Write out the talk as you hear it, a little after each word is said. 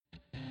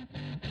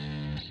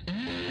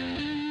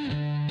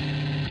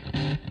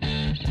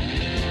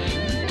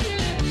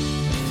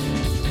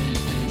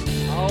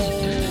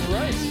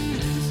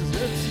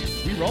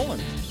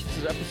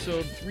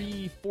episode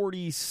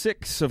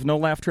 346 of No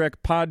Laugh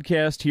Track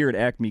Podcast here at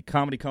Acme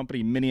Comedy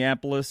Company,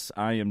 Minneapolis.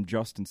 I am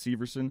Justin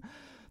Severson,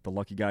 the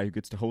lucky guy who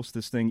gets to host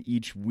this thing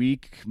each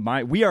week.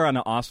 We are on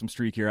an awesome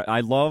streak here.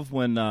 I love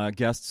when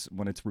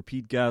when it's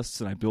repeat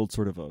guests, and I build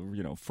sort of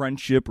a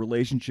friendship,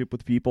 relationship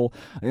with people.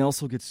 I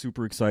also get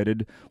super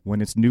excited when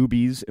it's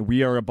newbies.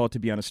 We are about to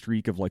be on a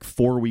streak of like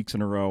 4 weeks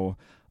in a row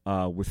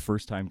with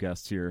first-time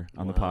guests here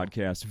on the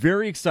podcast.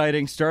 Very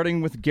exciting, starting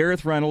with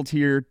Gareth Reynolds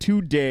here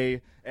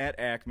today at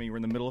Acme. We're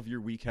in the middle of your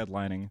week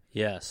headlining.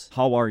 Yes.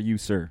 How are you,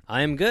 sir?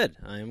 I am good.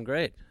 I am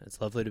great. It's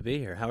lovely to be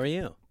here. How are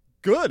you?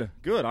 Good.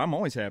 I'm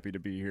always happy to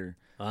be here.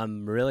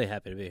 I'm really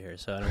happy to be here,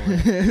 so I don't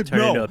want to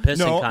turn into a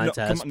pissing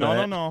contest.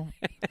 No.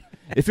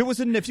 If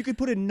you could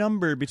put a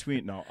number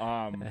between...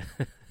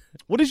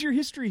 What is your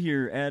history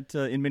here at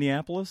in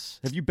Minneapolis?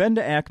 Have you been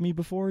to Acme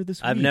before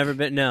this week? I've never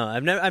been. No,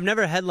 I've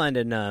never headlined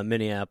in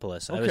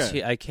Minneapolis.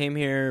 Okay. I came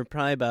here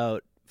probably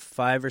about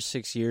 5 or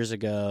 6 years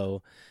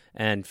ago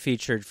and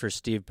featured for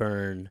Steve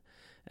Byrne,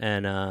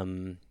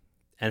 and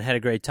had a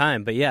great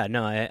time. But yeah,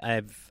 no,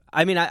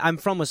 I'm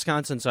from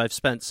Wisconsin, so I've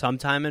spent some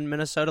time in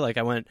Minnesota. Like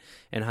I went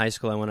in high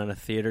school, I went on a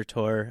theater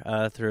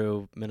tour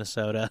through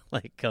Minnesota,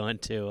 like going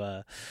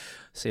to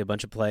see a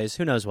bunch of plays.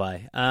 Who knows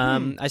why?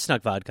 I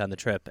snuck vodka on the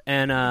trip,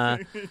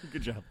 and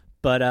good job.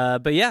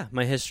 But yeah,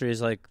 my history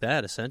is like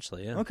that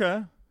essentially. Yeah.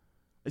 Okay.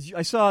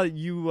 I saw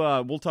you.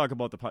 We'll talk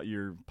about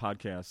your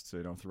podcasts,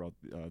 throughout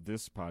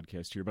this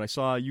podcast here. But I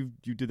saw you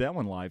did that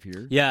one live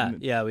here. Yeah,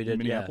 we did. In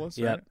Minneapolis.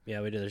 Yeah, right?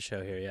 yeah, we did a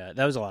show here. Yeah,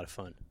 that was a lot of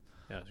fun.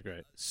 Yeah, it was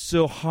great.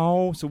 So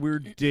we're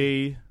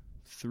day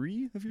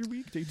 3 of your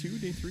week. Day 2,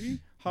 day 3.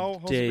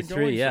 How's day it been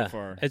 3, going yeah. so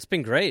far? It's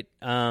been great.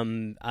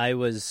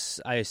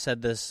 I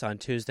said this on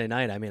Tuesday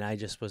night. I mean, I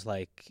just was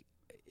like,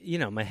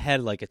 my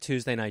head like a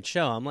Tuesday night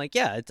show. I'm like,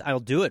 yeah, I'll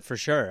do it for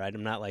sure.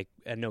 I'm not like,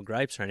 I had no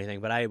gripes or anything,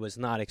 but I was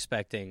not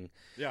expecting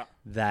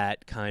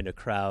that kind of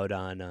crowd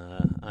on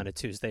a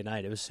Tuesday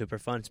night. It was super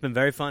fun. It's been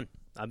very fun.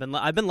 I've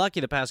been lucky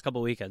the past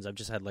couple weekends. I've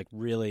just had like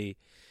really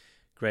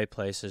great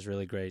places,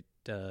 really great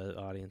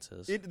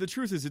audiences. The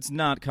truth is, it's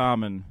not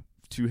common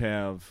to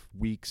have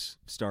weeks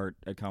start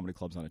at comedy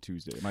clubs on a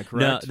Tuesday. Am I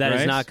correct? No,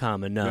 that is not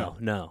common. No.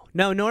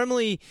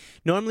 Normally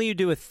you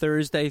do a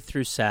Thursday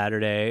through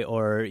Saturday,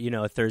 or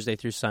a Thursday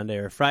through Sunday,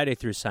 or a Friday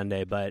through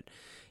Sunday. But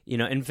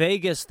in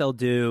Vegas they'll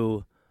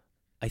do,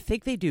 I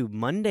think they do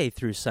Monday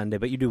through Sunday,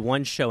 but you do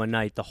one show a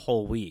night the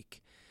whole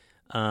week.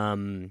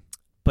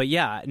 But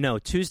yeah, no,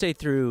 Tuesday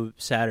through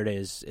Saturday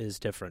is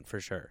different for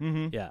sure.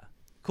 Mm-hmm. Yeah,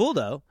 cool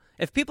though.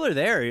 If people are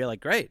there, you're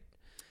like, great.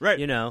 Right.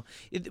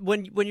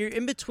 When you're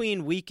in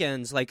between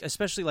weekends, like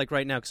especially like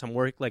right now, because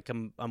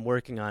I'm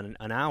working on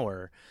an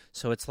hour,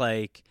 so it's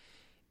like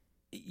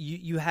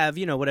you have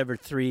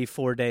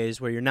 3-4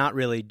 days where you're not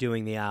really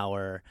doing the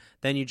hour.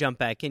 Then you jump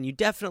back in. You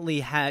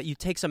definitely you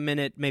take some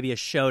minute, maybe a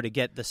show to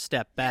get the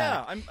step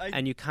back,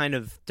 and you kind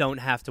of don't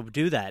have to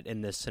do that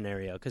in this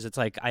scenario because it's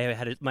like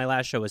my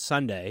last show was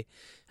Sunday,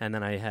 and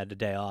then I had a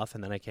day off,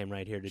 and then I came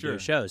right here to do a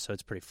show, so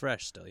it's pretty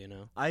fresh still,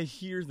 I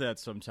hear that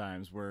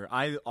sometimes where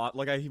I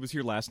was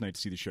here last night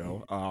to see the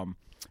show,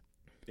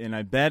 and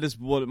that is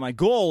what my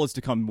goal is,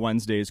 to come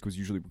Wednesdays, because we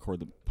usually record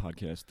the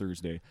podcast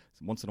Thursday.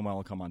 So once in a while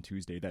I'll come on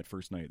Tuesday, that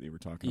first night they were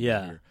talking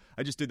about here.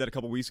 I just did that a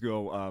couple weeks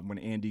ago when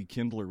Andy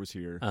Kindler was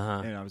here,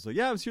 and I was like,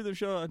 I was here the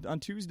show on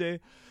Tuesday.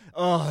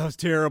 Oh, that was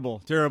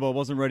terrible. I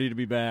wasn't ready to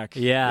be back.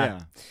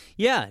 Yeah.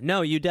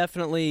 No, you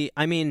definitely,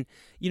 I mean,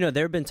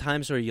 there have been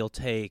times where you'll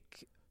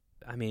take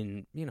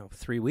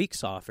 3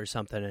 weeks off or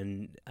something,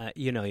 and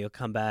you'll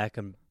come back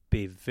and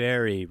be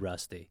very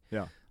rusty.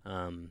 Yeah.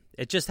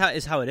 It just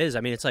is how it is.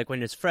 I mean, it's like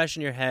when it's fresh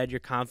in your head, you're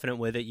confident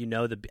with it,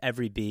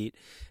 every beat.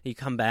 You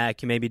come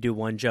back, you maybe do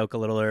one joke a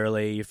little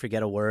early, you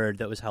forget a word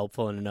that was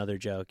helpful in another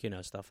joke,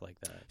 stuff like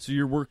that. So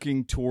you're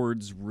working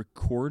towards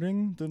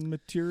recording the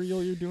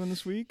material you're doing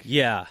this week?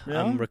 Yeah?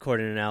 I'm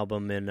recording an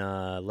album in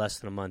less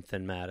than a month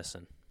in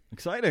Madison.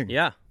 Exciting.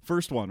 Yeah.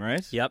 First one,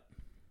 right? Yep,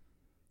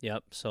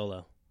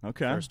 solo.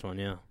 Okay. First one,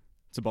 yeah.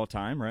 It's about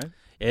time, right?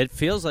 It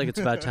feels like it's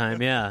about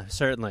time, yeah,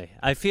 certainly.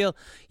 I feel,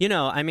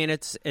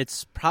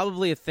 it's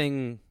probably a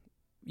thing,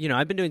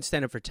 I've been doing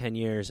stand-up for 10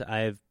 years.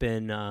 I've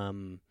been,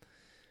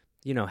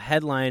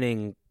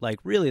 headlining, like,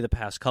 really the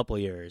past couple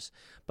years.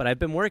 But I've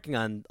been working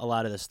on a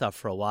lot of this stuff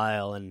for a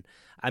while, and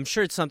I'm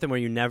sure it's something where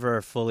you never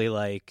are fully,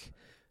 like,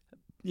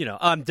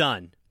 I'm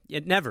done.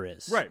 It never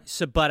is. Right.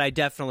 So, but I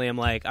definitely am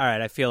like, all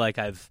right, I feel like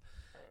I've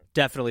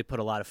definitely put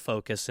a lot of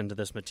focus into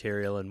this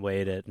material and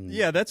weighed it. And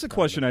that's a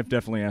question I've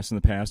definitely asked in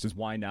the past, is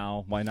why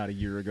now? Why not a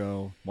year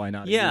ago? Why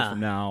not a year from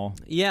now?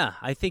 Yeah,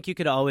 I think you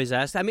could always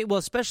ask. I mean, well,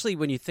 especially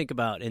when you think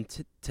about in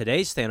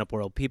today's stand-up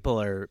world,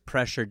 people are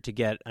pressured to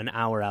get an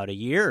hour out a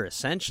year,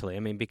 essentially. I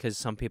mean, because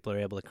some people are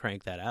able to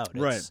crank that out.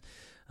 Right.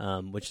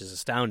 Which is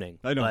astounding.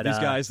 I know, but, these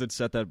guys that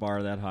set that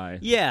bar that high.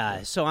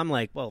 Yeah, so I'm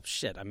like, well,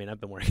 shit, I mean, I've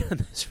been working on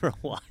this for a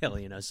while,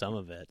 some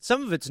of it.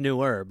 Some of it's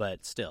newer,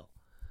 but still.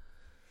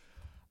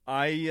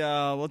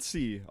 Let's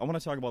see. I want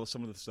to talk about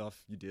some of the stuff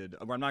you did.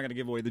 I'm not going to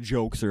give away the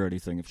jokes or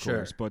anything, of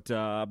course, but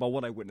about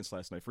what I witnessed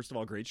last night. First of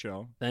all, great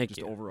show. Thank you.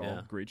 Just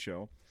overall, great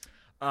show.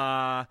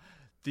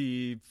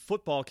 The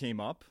football came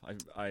up.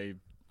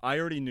 I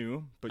already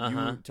knew, but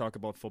you talk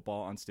about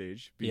football on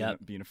stage,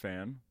 being a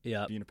fan,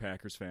 being a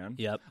Packers fan.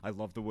 Yep. I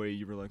love the way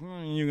you were like,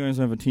 you guys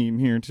have a team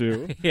here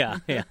too. Yeah.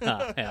 You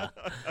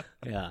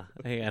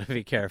gotta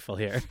be careful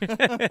here.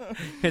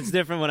 It's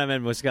different when I'm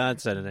in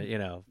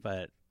Wisconsin,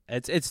 but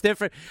it's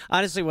different.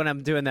 Honestly, when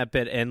I'm doing that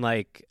bit in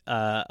like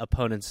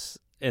opponents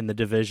in the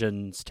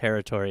division's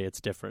territory, it's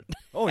different.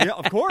 Oh yeah,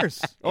 of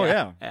course. Oh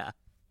yeah.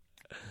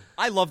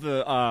 I love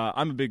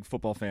I'm a big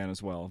football fan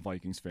as well,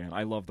 Vikings fan.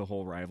 I love the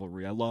whole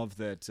rivalry. I love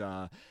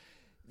that.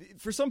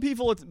 For some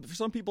people,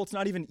 it's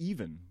not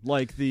even.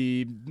 Like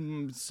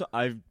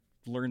I've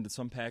learned that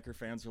some Packer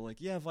fans are like,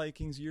 "Yeah,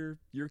 Vikings, you're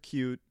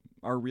cute.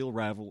 Our real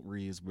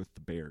rivalry is with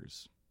the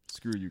Bears.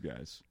 Screw you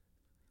guys."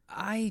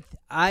 I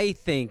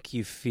think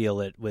you feel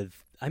it with.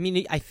 I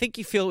mean, I think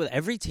you feel it with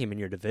every team in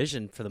your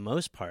division for the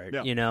most part.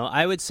 Yeah.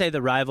 I would say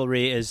the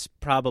rivalry is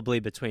probably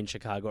between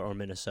Chicago or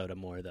Minnesota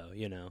more, though.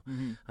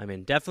 Mm-hmm. I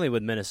mean, definitely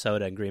with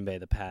Minnesota and Green Bay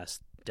the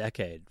past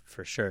decade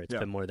for sure. It's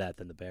been more that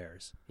than the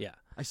Bears. Yeah.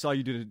 I saw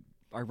you did.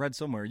 I read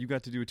somewhere you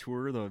got to do a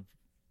tour of the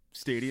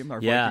stadium, our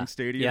Viking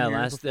stadium.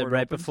 Yeah,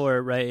 right before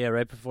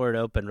it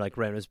opened. Like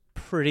when it was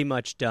pretty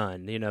much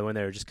done. When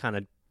they were just kind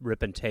of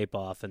ripping tape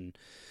off and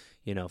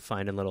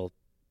finding little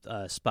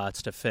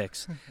spots to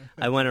fix.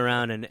 I went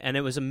around and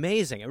it was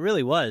amazing. It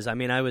really was. I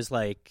mean, I was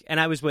like, and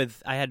I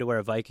had to wear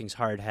a Vikings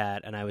hard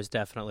hat, and I was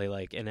definitely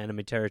like in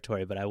enemy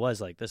territory, but I was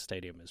like, this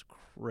stadium is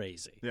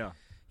crazy. Yeah.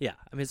 Yeah.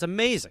 I mean, it's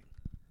amazing.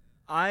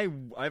 I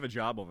have a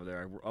job over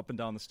there. We're up and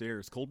down the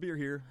stairs. Cold beer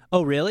here.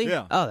 Oh, really?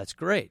 Yeah. Oh, that's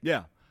great.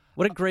 Yeah.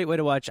 What a great way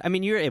to watch. I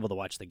mean, you're able to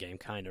watch the game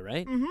kind of,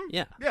 right? Mm-hmm.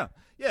 Yeah. Yeah.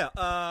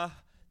 Yeah.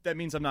 That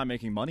means I'm not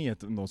making money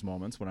in those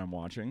moments when I'm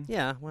watching.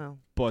 Yeah, well.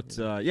 But,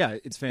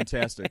 it's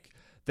fantastic.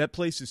 That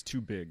place is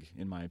too big,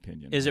 in my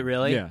opinion. Is it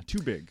really? Yeah,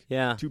 too big.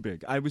 Yeah. Too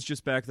big. I was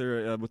just back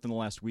there within the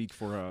last week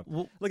for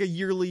a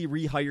yearly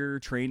rehire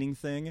training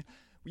thing.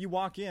 You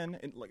walk in,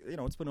 and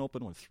it's been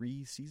open,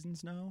 3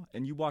 seasons now?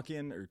 And you walk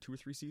in, or 2 or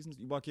 3 seasons,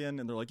 you walk in,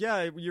 and they're like,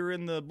 yeah, you're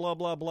in the blah,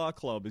 blah, blah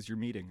club is your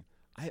meeting.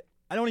 I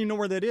don't even know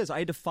where that is. I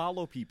had to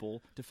follow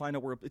people to find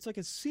out where. It's like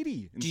a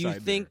city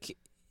inside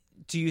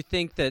Do you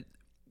think that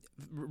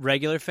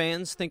regular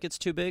fans think it's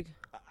too big?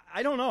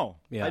 I don't know.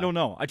 Yeah. I don't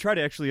know. I try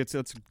to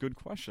that's a good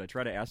question. I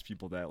try to ask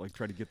people that,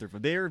 try to get there.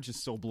 But they're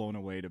just so blown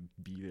away to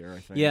be there, I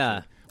think.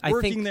 Yeah.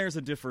 Working there's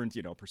a different,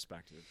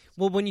 perspective.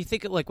 Well, when you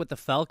think of what the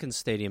Falcons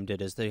Stadium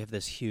did is they have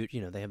this huge,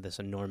 they have this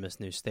enormous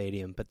new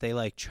stadium, but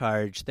they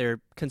charge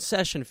their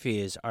concession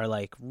fees are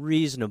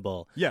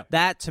reasonable. Yeah.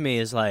 That to me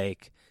is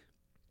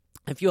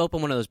if you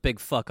open one of those big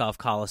fuck off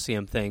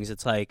Coliseum things,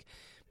 it's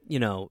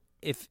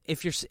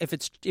if you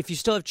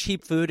still have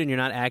cheap food and you're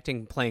not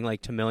playing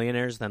to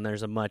millionaires, then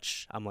there's I'm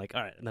like,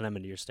 all right, then I'm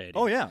into your stadium.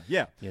 Oh yeah.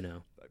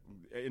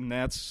 And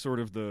that's sort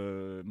of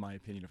my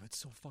opinion of it's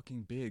so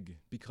fucking big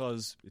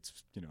because it's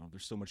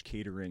there's so much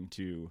catering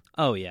to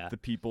the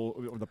people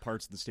or the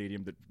parts of the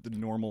stadium that the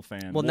normal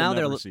fan will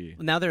never see.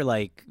 Now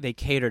they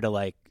cater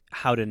to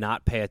how to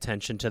not pay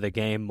attention to the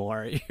game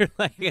more. You're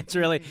it's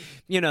really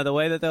the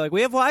way that they're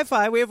we have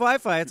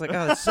Wi-Fi. It's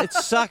it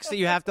sucks that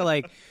you have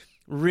to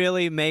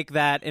really make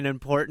that an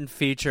important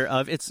feature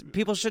of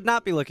people should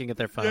not be looking at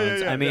their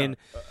phones. I mean,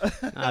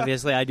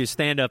 obviously I do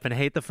stand up and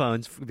hate the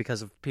phones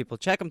because of people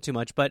check them too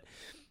much, but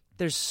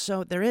there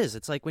is.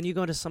 It's when you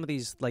go to some of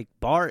these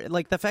bar,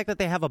 the fact that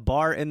they have a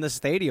bar in the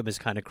stadium is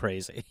kind of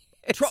crazy.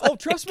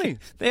 Trust me.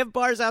 They have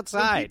bars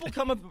outside. When people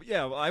come up,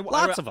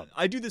 lots of them.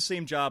 I do the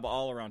same job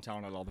all around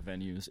town at all the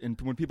venues,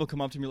 and when people come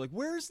up to me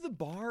where's the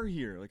bar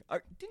here?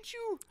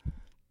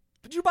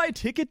 Did you buy a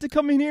ticket to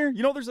come in here?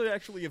 There's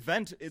actually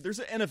event. There's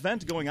an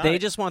event going on. They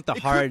just want the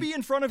hard. Could be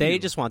in front of they you.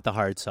 just want the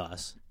hard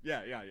sauce.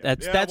 Yeah.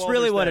 That's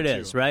really what it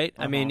is, right?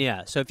 Uh-huh. I mean,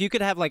 yeah. So if you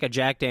could have a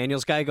Jack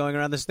Daniels guy going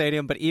around the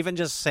stadium, but even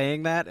just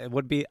saying that, it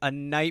would be a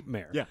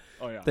nightmare. Yeah.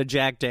 Oh yeah. The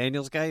Jack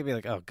Daniels guy, you'd be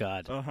like, oh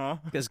god.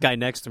 This guy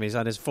next to me is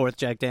on his 4th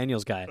Jack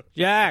Daniels guy.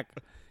 Jack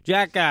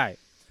guy.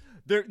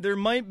 There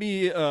might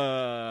be,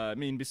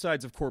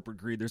 besides of corporate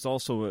greed, there's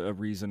also a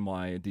reason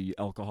why the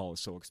alcohol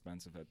is so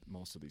expensive at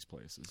most of these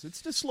places.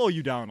 It's to slow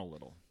you down a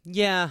little.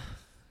 Yeah.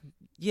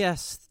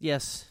 Yes.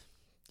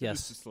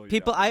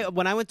 People,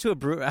 when I went to a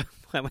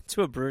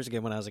Brewers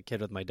game when I was a kid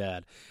with my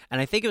dad,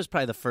 and I think it was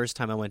probably the first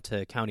time I went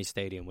to County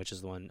Stadium, which is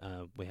the one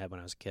we had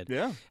when I was a kid.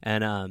 Yeah.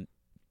 And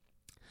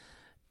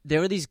there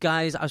were these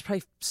guys. I was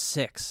probably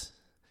 6,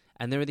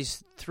 and there were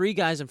these 3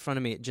 guys in front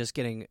of me just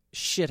getting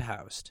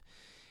shithoused.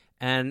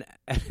 And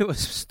it was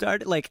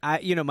started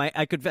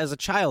I could as a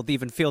child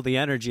even feel the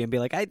energy and be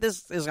like,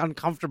 this is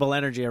uncomfortable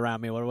energy around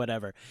me or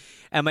whatever.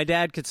 And my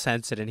dad could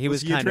sense it, and he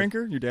was he a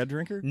drinker? Your dad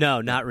drinker? No,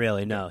 not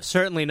really. No,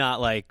 certainly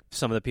not like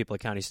some of the people at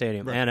County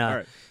Stadium. Right. And all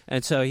right.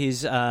 and so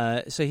he's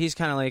kind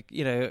of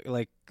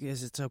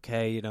it's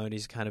okay, and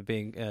he's kind of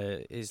being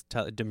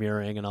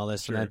demurring and all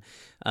this. Sure. And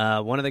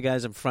then one of the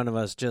guys in front of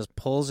us just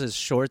pulls his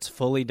shorts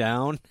fully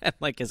down and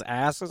his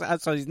ass is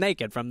out, so he's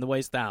naked from the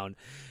waist down.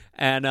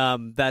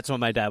 And that's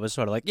when my dad was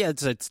sort of like, yeah,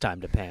 it's time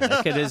to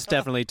panic. It is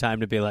definitely time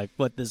to be like,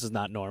 this is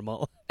not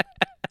normal.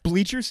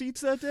 Bleacher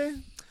seats that day?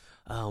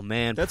 Oh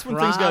man, That's when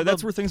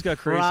that's where things got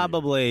crazy.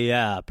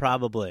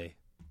 Probably.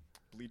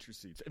 Bleacher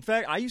seats. In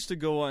fact, I used to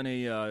go on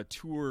a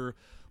tour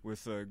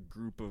with a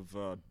group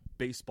of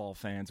baseball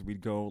fans.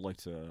 We'd go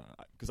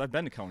because I've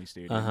been to County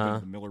Stadium, been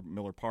to the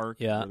Miller Park,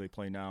 where they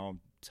play now,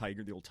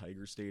 the old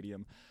Tiger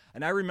Stadium.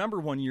 And I remember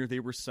one year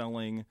they were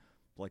selling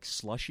like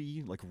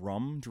slushy, like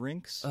rum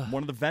drinks.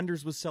 One of the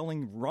vendors was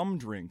selling rum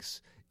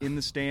drinks in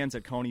the stands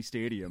at County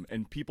Stadium,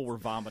 and people were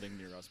vomiting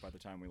near us by the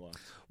time we left.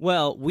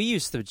 Well, we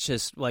used to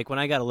just, like, when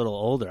I got a little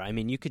older, I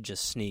mean, you could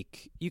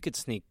sneak.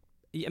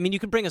 I mean, you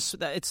could bring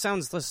it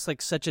sounds just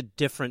like such a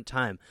different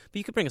time, but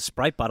you could bring a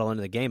Sprite bottle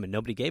into the game and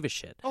nobody gave a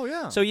shit. Oh,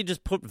 yeah. So you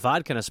just put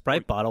vodka in a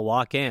Sprite bottle,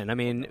 walk in. I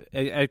mean,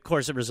 of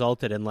course it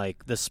resulted in,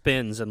 like, the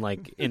spins in,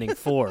 like, inning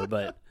 4,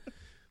 but,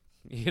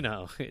 you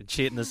know,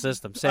 cheating the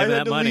system, saving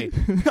that money.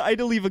 I had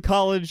to leave a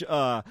college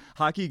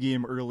hockey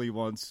game early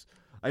once.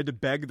 I had to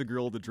beg the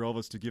girl that drove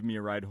us to give me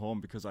a ride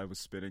home because I was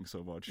spitting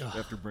so much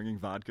after bringing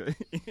vodka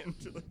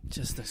into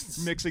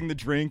mixing the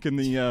drink in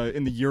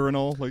the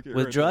urinal.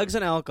 With drugs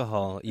and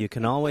alcohol, you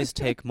can always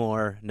take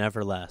more,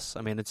 never less.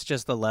 I mean, it's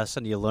just a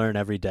lesson you learn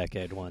every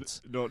decade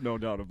once. No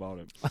doubt about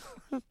it.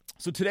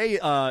 So today,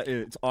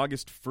 it's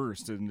August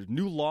 1st, and a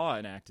new law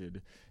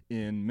enacted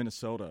in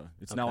Minnesota.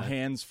 It's now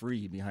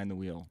hands-free behind the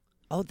wheel.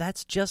 Oh,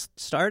 that's just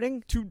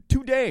starting?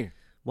 Today.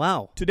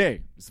 Wow.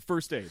 Today is the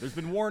first day. There's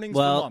been warnings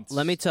for months. Well,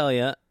 let me tell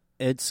you,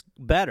 it's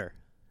better.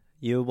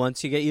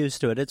 Once you get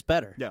used to it, it's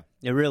better. Yeah.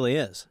 It really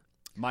is.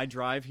 My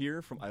drive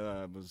here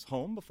I was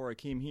home before I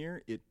came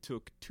here. It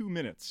took 2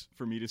 minutes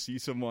for me to see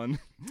someone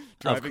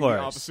driving the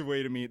opposite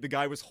way to me. The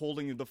guy was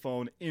holding the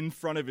phone in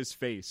front of his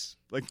face.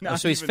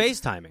 So he's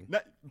FaceTiming?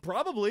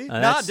 Probably.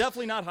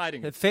 Definitely not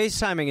hiding it.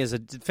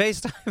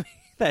 FaceTiming.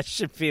 That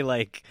should be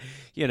like,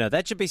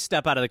 that should be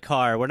step out of the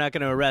car. We're not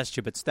going to arrest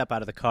you, but step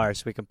out of the car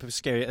so we can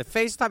scare you.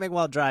 FaceTiming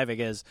while driving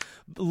is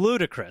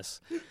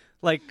ludicrous.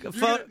 Like, a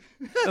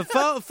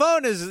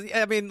phone is,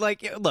 I mean,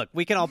 like, look,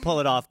 we can all pull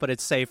it off, but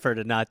it's safer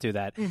to not do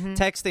that. Mm-hmm.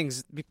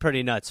 Texting's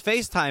pretty nuts.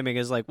 FaceTiming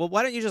is like, well,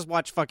 why don't you just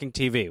watch fucking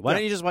TV? Why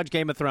don't you just watch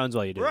Game of Thrones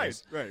while you do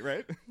this?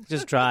 Right.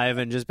 Just drive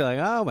and just be like,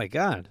 oh, my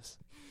God.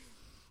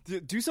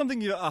 Do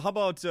something, how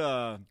about...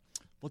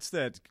 what's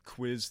that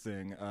quiz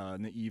thing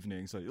in the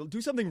evening? So you'll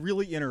do something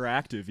really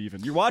interactive.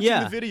 Even you're watching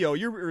the video,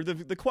 or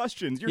the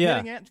questions. You're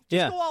getting at.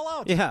 Just go all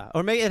out. Yeah,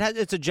 or maybe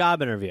it's a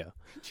job interview.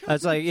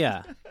 That's like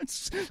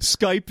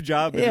Skype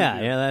job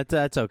interview. Yeah,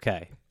 that's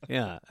okay.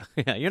 Yeah.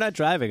 You're not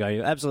driving, are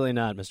you? Absolutely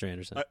not, Mr.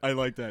 Anderson. I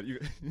like that. You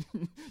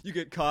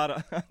get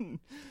caught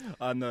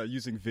on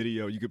using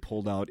video. You get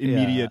pulled out.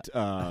 Immediate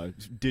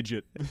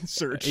digit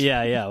search.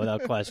 Yeah,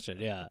 without question.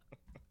 Yeah.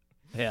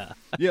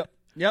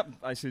 Yep,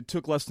 I said it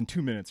took less than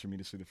 2 minutes for me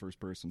to see the first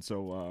person,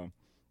 so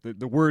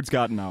the word's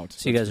gotten out.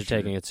 So you guys are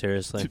taking it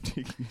seriously.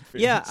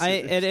 Yeah,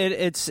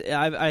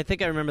 I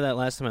think I remember that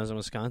last time I was in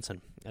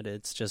Wisconsin.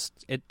 It's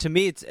just to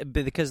me it's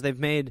because they've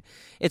made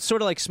it's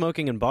sort of like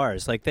smoking in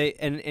bars. Like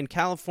in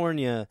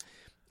California,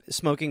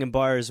 smoking in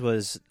bars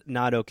was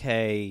not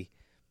okay.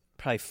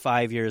 Probably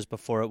 5 years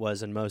before it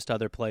was in most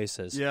other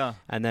places. Yeah.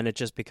 And then it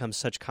just becomes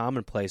such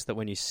commonplace that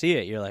when you see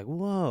it, you're like,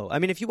 whoa. I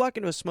mean, if you walk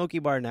into a smoky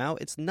bar now,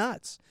 it's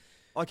nuts.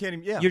 I can't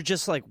even, yeah. You're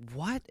just like,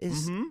 what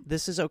is,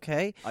 this is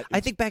okay? I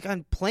think back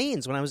on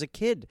planes when I was a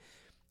kid,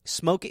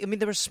 smoking, I mean,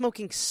 there were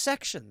smoking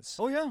sections.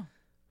 Oh, yeah.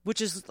 Which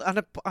is,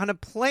 on a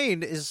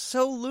plane, is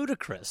so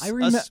ludicrous. I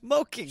remember.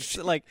 Smoking,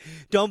 like,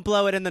 don't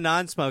blow it in the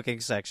non-smoking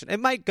section. It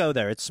might go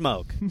there. It's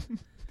smoke.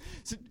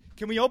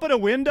 Can we open a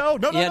window?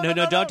 No,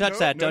 don't touch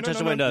that. Don't touch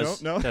the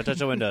windows. No. Don't touch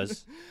the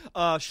windows.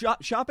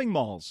 Shopping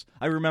malls,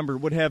 I remember,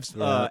 would have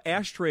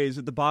ashtrays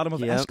at the bottom of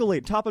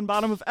top and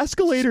bottom of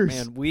escalators.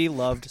 Man, we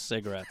loved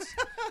cigarettes.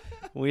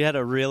 We had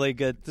a really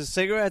good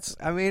cigarettes.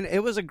 I mean,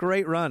 it was a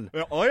great run.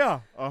 Oh yeah,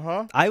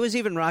 I was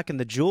even rocking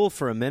the Juul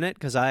for a minute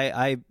because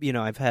I've been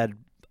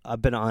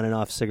on and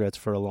off cigarettes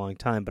for a long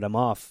time, but I'm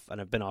off,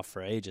 and I've been off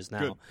for ages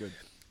now. Good.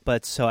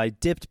 But so I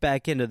dipped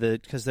back into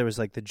because there was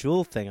like the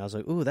Juul thing. I was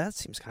like, ooh, that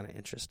seems kind of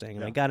interesting.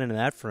 And I got into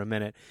that for a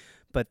minute.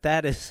 But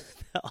that's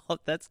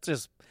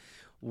just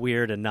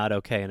weird and not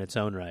okay in its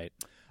own right.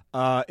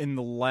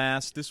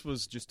 This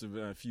was just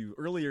a few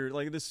earlier,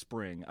 like this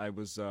spring, I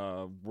was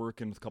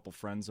working with a couple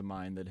friends of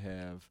mine that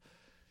have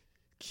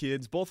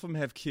kids. Both of them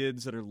have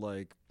kids that are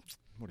like,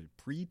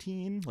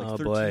 preteen? Like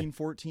 13,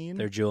 14?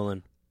 They're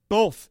Juuling.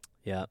 Both.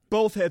 Yeah.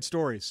 Both had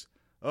stories.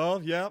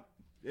 Oh, yeah.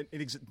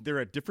 They're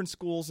at different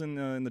schools in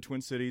the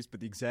Twin Cities, but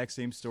the exact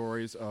same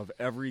stories of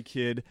every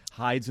kid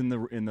hides in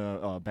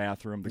the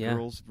bathroom, the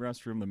girls'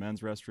 restroom, the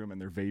men's restroom,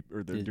 and they're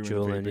doing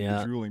drooling, the vaping,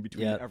 and drooling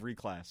between every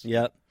class.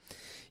 Yep.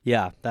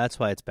 Yeah, that's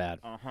why it's bad.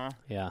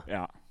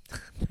 Yeah.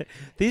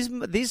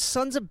 These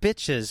sons of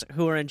bitches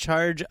who are in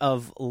charge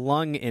of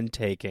lung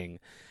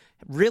intaking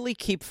really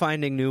keep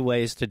finding new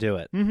ways to do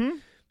it. Mm-hmm.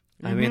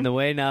 I mean, the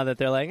way now that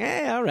they're like,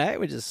 hey, all right,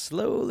 we're just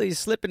slowly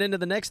slipping into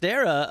the next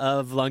era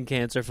of lung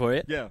cancer for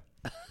you. Yeah.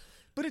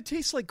 But it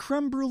tastes like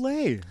creme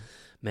brulee.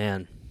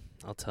 Man,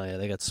 I'll tell you,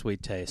 they got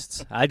sweet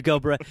tastes. I'd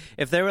go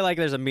if they were like,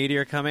 there's a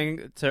meteor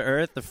coming to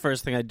Earth, the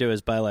first thing I'd do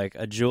is buy like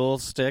a Jewel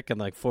stick and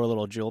like 4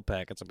 little Jewel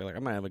packets. I'd be like,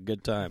 I'm gonna have a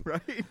good time.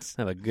 Right.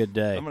 Have a good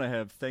day. I'm gonna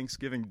have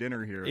Thanksgiving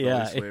dinner here.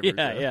 Yeah,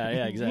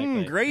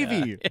 exactly.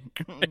 Gravy,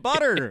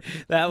 butter.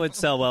 That would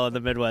sell well in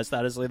the Midwest.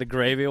 Honestly, the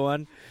gravy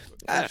one.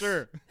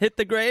 Sure. Hit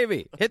the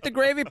gravy. Hit the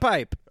gravy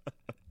pipe.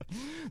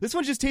 This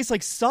one just tastes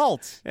like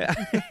salt. Yeah,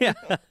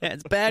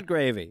 it's bad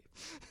gravy.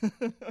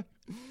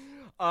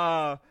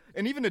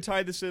 And even to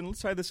tie this in,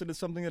 let's tie this into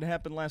something that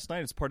happened last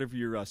night. It's part of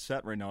your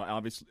set right now,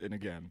 obviously. And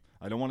again,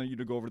 I don't want you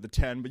to go over the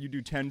 10, but you do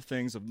 10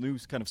 things of new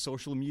kind of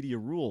social media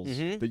rules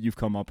that you've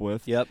come up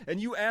with. Yep. And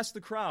you asked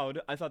the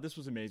crowd, I thought this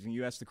was amazing.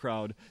 You asked the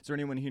crowd, is there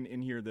anyone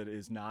in here that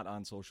is not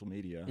on social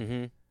media?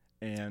 Mm-hmm.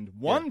 And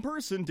one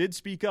person did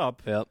speak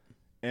up Yep.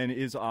 and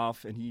is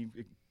off, and he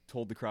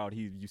told the crowd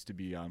he used to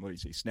be on, what do you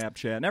say,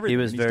 Snapchat and everything.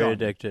 He was and he's very done.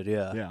 addicted,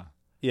 yeah. Yeah.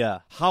 Yeah.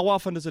 How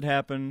often does it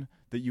happen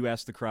that you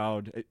ask the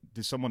crowd?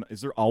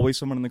 Is there always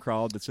someone in the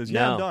crowd that says,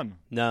 "Yeah, I'm done"?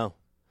 No.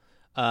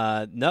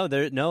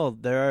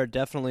 There are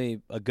definitely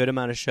a good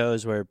amount of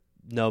shows where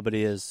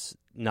nobody is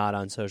not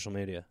on social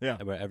media.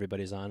 Yeah. Where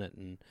everybody's on it,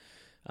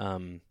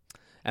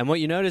 and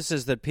what you notice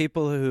is that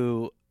people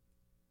who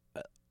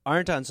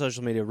aren't on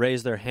social media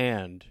raise their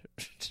hand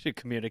to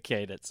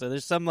communicate it. So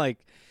there's some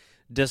like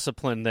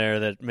discipline there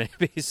that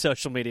maybe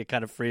social media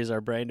kind of frees our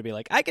brain to be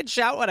like, I can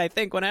shout what I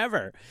think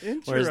whenever.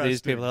 Whereas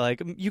these people are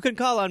like, you can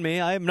call on me,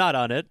 I am not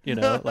on it,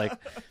 like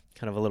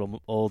kind of a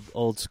little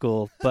old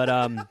school. But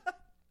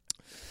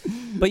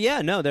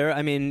yeah, no,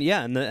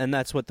 and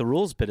that's what the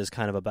rules bit is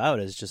kind of about,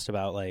 is just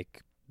about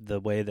like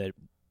the way that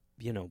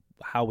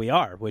how we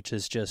are, which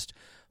is just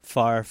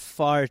far,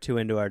 far too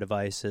into our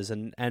devices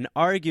and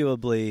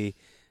arguably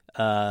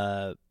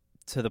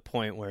to the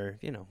point where,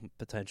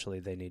 potentially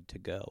they need to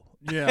go.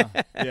 Yeah.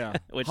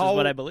 Which is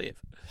what I believe.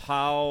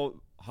 How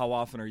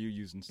often are you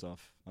using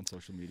stuff on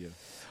social media?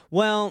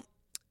 Well,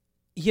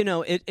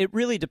 it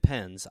really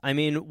depends. I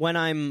mean, when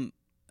I'm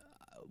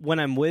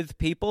with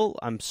people,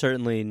 I'm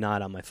certainly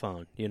not on my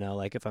phone.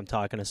 Like if I'm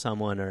talking to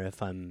someone or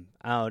if I'm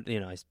out,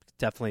 I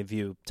definitely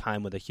view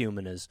time with a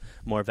human as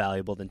more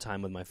valuable than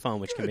time with my phone,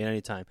 which can be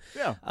any time.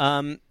 Yeah.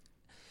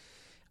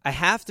 I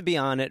have to be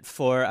on it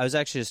I was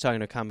actually just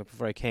talking to a comic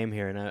before I came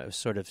here, and I was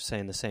sort of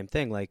saying the same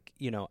thing. Like,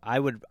 I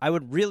would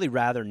really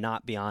rather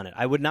not be on it.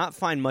 I would not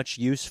find much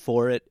use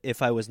for it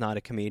if I was not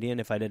a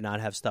comedian, if I did not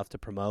have stuff to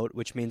promote,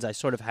 which means I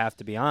sort of have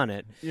to be on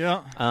it.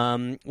 Yeah.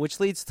 Which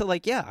leads to I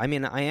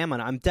am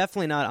on it. I'm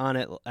definitely not on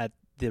it at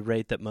the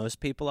rate that most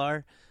people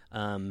are.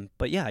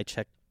 But yeah, I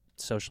check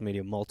social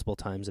media multiple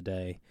times a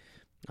day.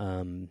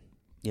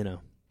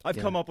 I've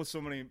come up with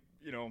so many.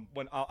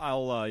 When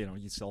I'll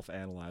you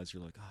self-analyze,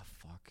 you're like, oh,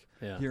 fuck.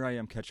 Yeah. Here I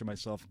am catching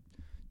myself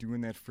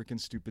doing that freaking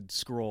stupid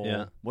scroll.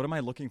 Yeah. What am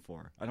I looking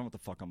for? I don't know what the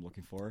fuck I'm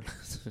looking for.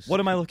 What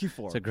am I looking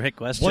for? It's a great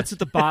question. What's at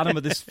the bottom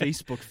of this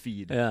Facebook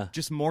feed? Yeah.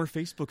 Just more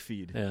Facebook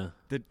feed. Yeah.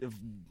 That of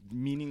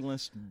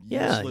meaningless,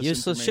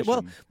 useless shit.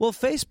 Well,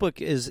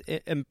 Facebook is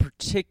in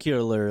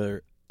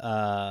particular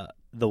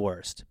the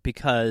worst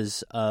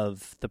because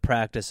of the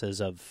practices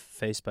of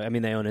Facebook. I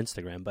mean, they own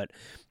Instagram, but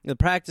the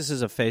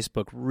practices of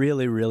Facebook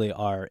really, really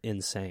are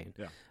insane.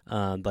 Yeah.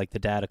 Like the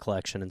data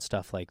collection and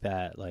stuff like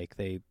that. Like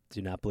they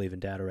do not believe in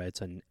data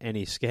rights on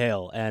any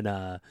scale. And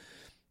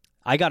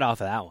I got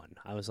off of that one.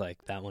 I was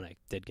like, that one I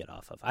did get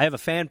off of. I have a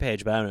fan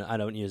page, but I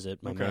don't use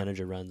it. My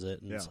manager runs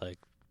it, and it's like,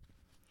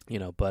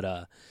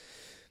 but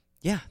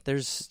yeah,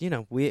 there's,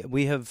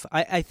 we have.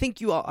 I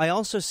think I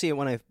also see it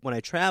when I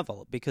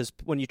travel, because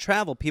when you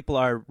travel, people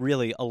are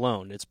really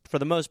alone. It's for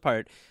the most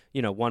part,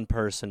 one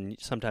person.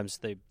 Sometimes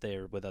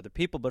they're with other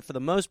people, but for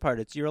the most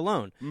part, you're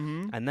alone.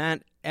 Mm-hmm. And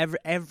that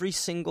every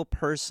single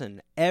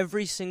person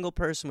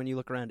when you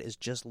look around is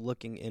just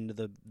looking into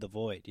the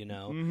void.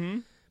 Mm-hmm.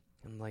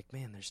 I'm like,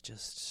 man,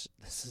 this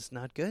is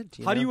not good.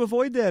 How do you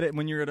avoid that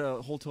when you're at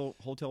a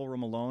hotel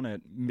room alone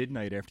at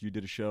midnight after you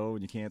did a show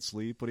and you can't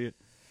sleep? What do you?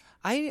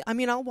 I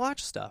mean, I'll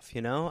watch stuff,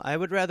 I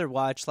would rather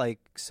watch,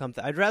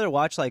 something. I'd rather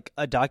watch,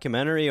 a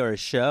documentary or a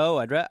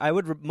show. I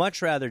would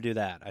much rather do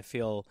that. I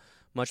feel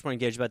much more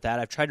engaged about that.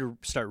 I've tried to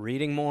start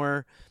reading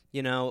more,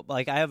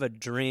 I have a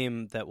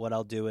dream that what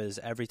I'll do is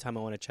every time I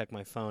want to check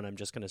my phone, I'm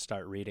just going to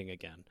start reading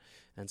again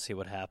and see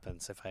what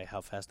happens, how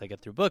fast I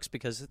get through books,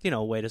 because,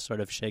 a way to sort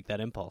of shake that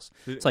impulse.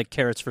 It's like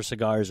carrots for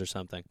cigars or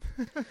something.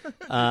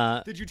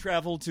 Did you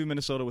travel to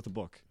Minnesota with a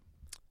book?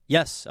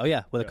 Yes. Oh,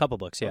 yeah. With a couple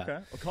books, yeah. Okay.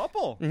 A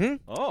couple? Mm-hmm.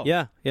 Oh.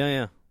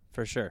 Yeah.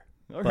 For sure.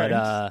 All but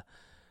right.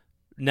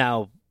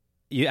 now,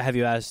 have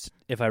you asked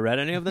if I read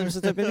any of them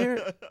since I've been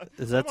here?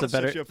 That's a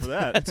better. Set you up for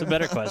that. That's a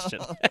better question.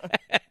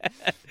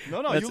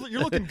 No, you're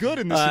looking good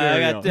in this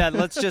scenario.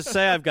 Let's just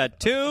say I've got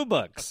 2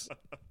 books,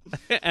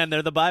 and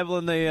they're the Bible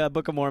and the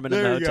Book of Mormon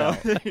in the hotel.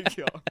 There you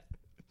go.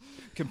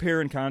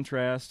 Compare and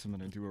contrast. I'm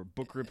going to do a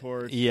book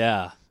report.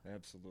 Yeah.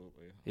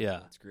 Absolutely.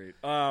 Yeah. That's great.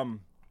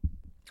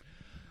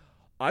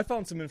 I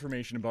found some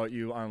information about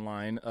you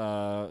online.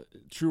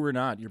 True or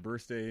not, your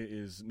birthday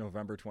is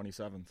November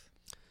 27th.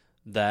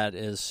 That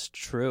is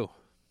true.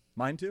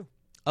 Mine too.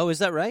 Oh, is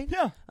that right?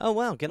 Yeah. Oh,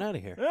 wow. Get out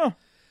of here. Yeah.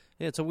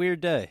 Yeah, it's a weird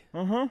day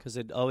Uh-huh. because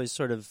it always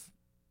sort of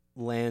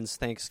lands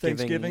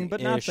Thanksgiving,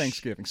 But not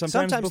Thanksgiving.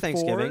 Sometimes before,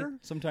 Thanksgiving.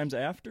 Sometimes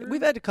after.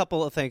 We've had a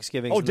couple of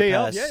Thanksgivings. Oh, in the day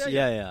of? past.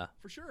 Yeah.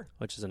 For sure.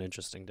 Which is an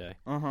interesting day.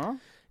 Uh-huh.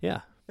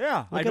 Yeah.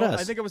 Yeah. Look at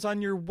us. I think it was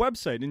on your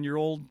website, in your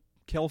old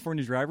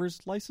California driver's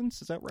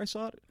license. Is that where I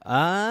saw it?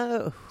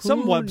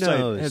 Some website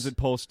knows? has it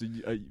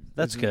posted.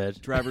 That's as a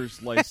good.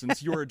 Driver's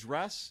license. Your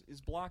address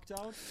is blocked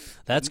out.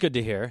 That's good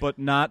to hear. But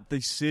not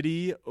the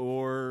city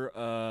or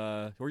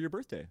your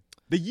birthday.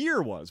 The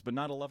year was, but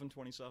not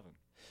 11/27.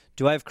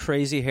 Do I have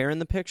crazy hair in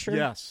the picture?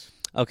 Yes.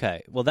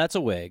 Okay. Well, that's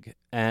a wig,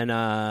 and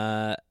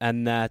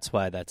that's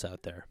why that's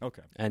out there.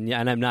 Okay. And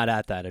I'm not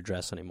at that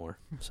address anymore,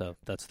 so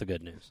that's the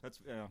good news. I'm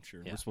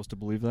sure. Yeah. We're supposed to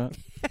believe that.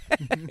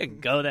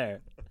 Go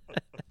there.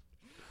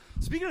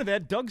 Speaking of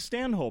that, Doug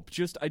Stanhope,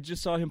 I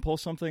just saw him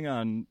post something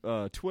on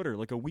Twitter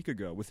like a week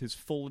ago with his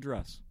full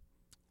address.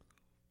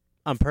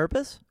 On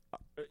purpose?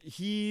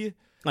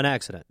 On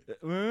accident.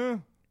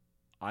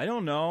 I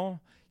don't know.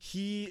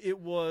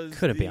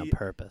 Couldn't be on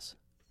purpose.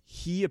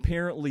 He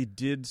apparently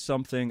did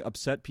something,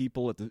 upset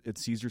people at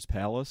Caesar's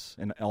Palace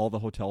and all the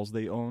hotels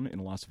they own in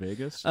Las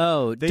Vegas.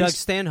 Oh, Doug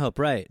Stanhope,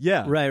 right?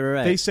 Yeah,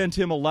 right. They sent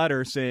him a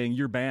letter saying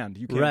you're banned.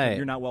 You can't.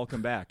 You're not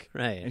welcome back.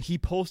 Right. And he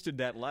posted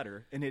that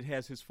letter, and it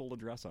has his full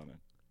address on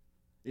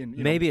it.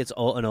 Maybe it's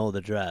an old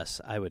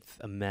address. I would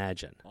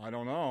imagine. I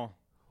don't know.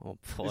 Oh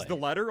boy, is the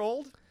letter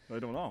old? I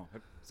don't know.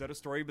 Is that a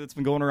story that's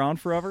been going around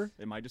forever?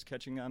 Am I just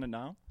catching on it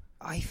now?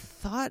 I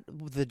thought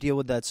the deal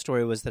with that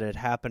story was that it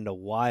happened a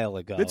while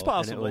ago. It's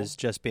possible. And it was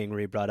just being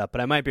re-brought up,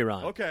 but I might be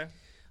wrong. Okay.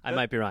 I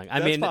might be wrong. I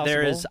that's mean, possible.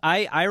 there is.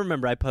 I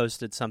remember I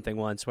posted something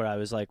once where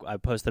I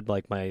posted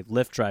like my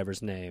Lyft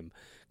driver's name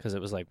because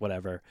it was like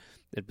whatever.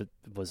 It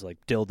was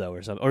like dildo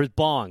or something, or it was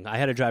Bong. I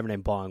had a driver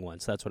named Bong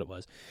once. That's what it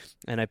was.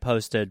 And I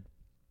posted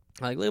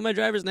like, look at my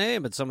driver's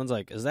name, and someone's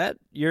like, is that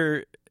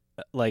your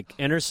like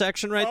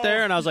intersection right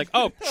there? And I was like,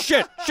 oh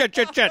shit.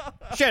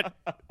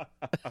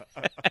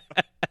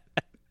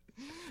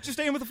 Just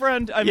staying with a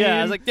friend. I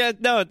was like, yeah,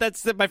 no,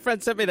 that's my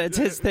friend sent me that. It's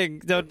his thing.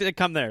 Don't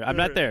come there. I'm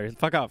not there.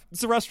 Fuck off.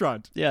 It's a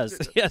restaurant. Yes.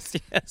 It's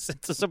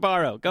a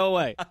Sbarro. Go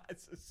away.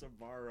 It's a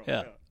Sbarro.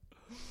 Yeah.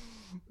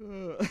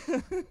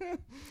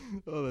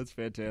 Oh, that's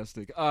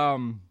fantastic.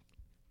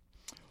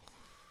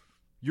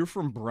 You're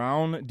from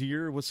Brown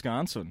Deer,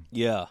 Wisconsin.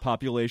 Yeah.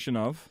 Population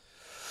of?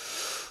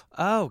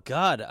 Oh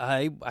God,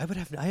 I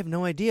have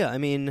no idea. I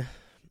mean,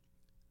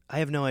 I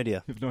have no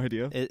idea. You have no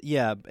idea?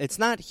 Yeah, it's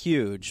not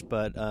huge,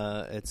 but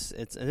it's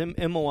in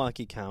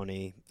Milwaukee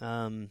County.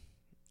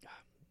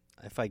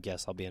 If I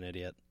guess, I'll be an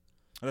idiot.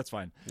 That's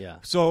fine. Yeah.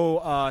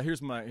 So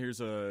this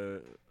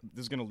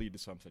is going to lead to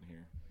something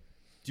here.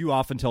 Do you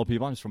often tell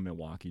people I'm just from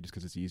Milwaukee just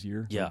because it's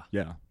easier? Yeah.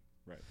 Yeah.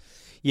 Right.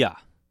 Yeah.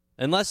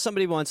 Unless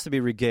somebody wants to be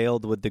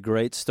regaled with the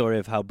great story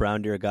of how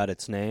Brown Deer got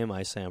its name,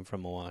 I say I'm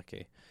from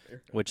Milwaukee,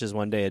 which is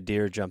one day a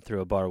deer jumped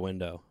through a bar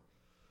window.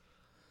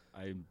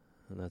 And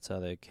that's how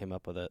they came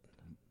up with it.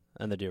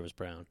 And the deer was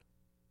brown.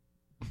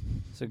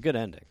 It's a good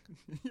ending.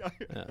 Yeah,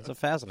 it's a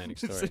fascinating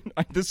story.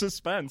 The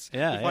suspense.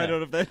 Yeah, to find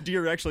out if that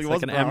deer actually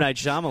was was like an brown. M. Night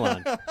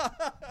Shyamalan.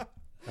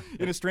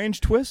 In a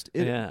strange twist?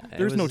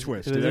 There's no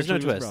twist. There's no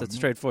twist. It's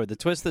straightforward. The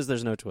twist is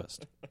there's no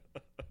twist.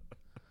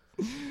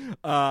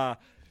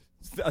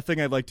 A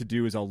thing I'd like to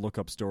do is I'll look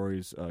up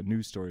stories,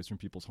 news stories from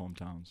people's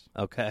hometowns.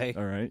 Okay.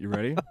 All right, you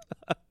ready?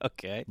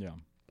 Okay. Yeah.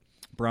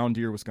 Brown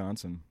Deer,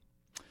 Wisconsin.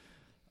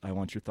 I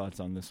want your thoughts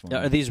on this one.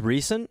 Are these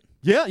recent?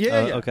 Yeah.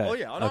 Okay. Oh,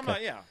 yeah.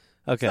 Okay. Yeah.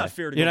 Okay. It's not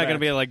fair to You're go not going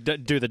to back. be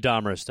like do the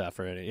Dahmer stuff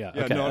or anything. Yeah.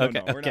 Okay. No.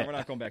 Okay. We're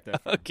not going back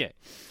that far. Okay.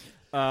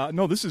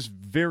 No, this is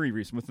very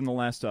recent, within the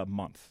last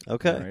month.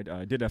 Okay. All right?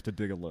 I did have to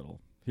dig a little.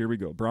 Here we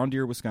go. Brown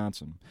Deer,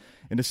 Wisconsin.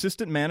 An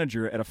assistant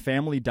manager at a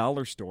family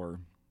dollar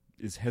store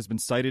has been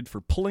cited for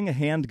pulling a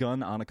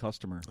handgun on a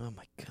customer. Oh,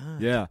 my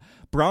God. Yeah.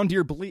 Brown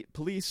Deer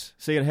police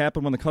say it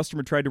happened when the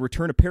customer tried to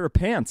return a pair of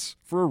pants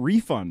for a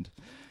refund.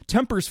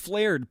 Tempers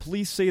flared.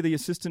 Police say the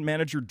assistant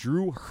manager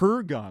drew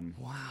her gun.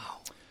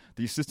 Wow.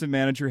 The assistant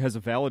manager has a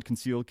valid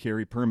concealed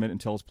carry permit and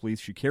tells police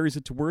she carries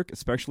it to work,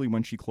 especially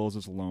when she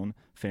closes alone.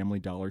 Family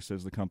Dollar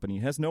says the company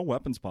has no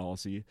weapons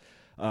policy.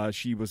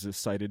 She was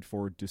cited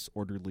for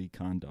disorderly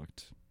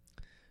conduct.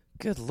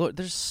 Good Lord.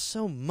 There's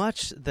so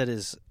much that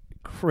is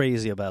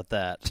crazy about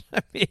that.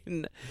 I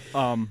mean,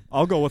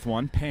 I'll go with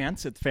one.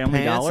 Pants at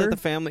Family Dollar.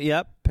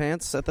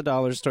 Pants at the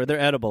dollar store. They're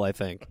edible, I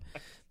think.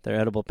 They're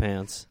edible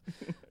pants.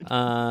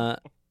 But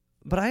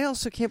I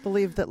also can't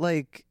believe that,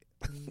 like,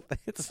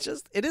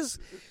 it is,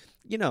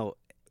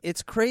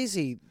 it's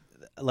crazy.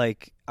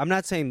 Like, I'm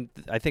not saying,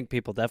 I think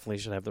people definitely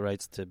should have the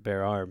rights to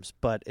bear arms,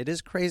 but it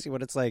is crazy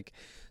when it's like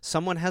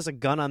someone has a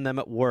gun on them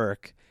at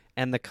work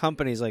and the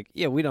company's like,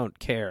 yeah, we don't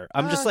care.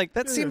 I'm just like,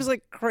 that seems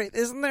like crazy.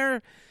 Isn't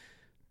there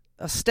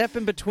a step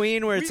in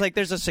between where it's like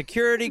there's a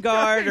security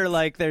guard or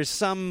like there's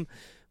some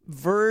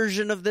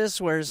version of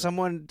this where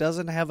someone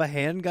doesn't have a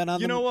handgun on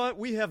them? You know what?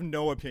 We have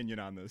no opinion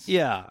on this.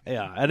 Yeah.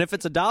 And if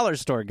it's a dollar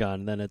store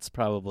gun, then it's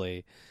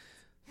probably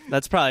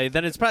It's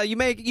probably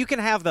you can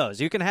have those.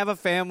 You can have a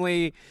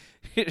family.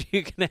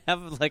 You can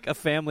have like a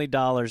family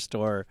dollar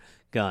store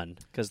gun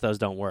because those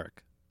don't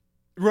work.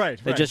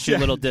 Right. They just shoot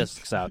little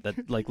discs out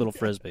that like little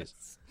frisbees.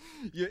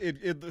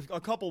 Yeah, a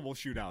couple will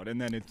shoot out,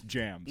 and then it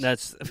jams.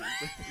 That's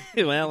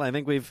well. I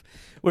think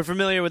we're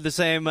familiar with the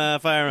same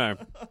firearm.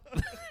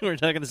 We're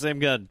talking the same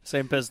gun,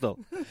 same pistol.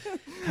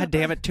 God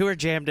damn it! 2 are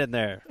jammed in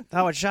there.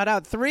 Oh, it shot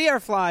out. 3 are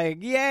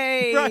flying.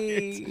 Yay!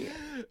 Right.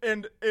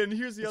 And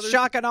here's the other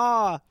shock and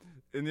awe.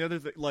 And the other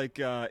thing, like,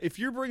 if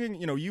you're bringing,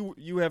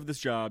 you have this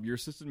job, you're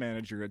assistant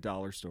manager at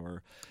Dollar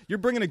Store, you're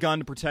bringing a gun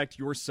to protect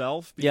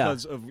yourself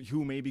because of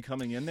who may be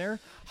coming in there.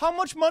 How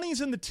much money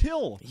is in the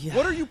till? Yeah.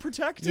 What are you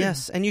protecting?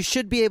 Yes, and you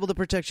should be able to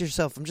protect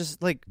yourself. I'm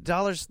just like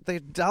dollar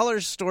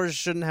stores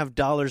shouldn't have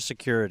dollar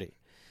security.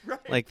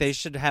 Right. Like they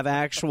should have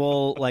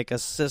actual like a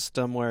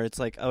system where it's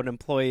like an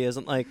employee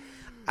isn't like,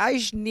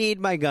 I need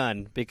my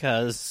gun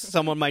because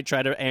someone might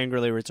try to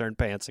angrily return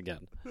pants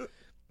again,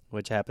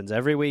 which happens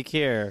every week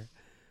here.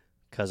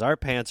 Because our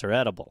pants are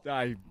edible.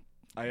 I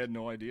had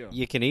no idea.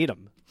 You can eat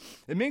them.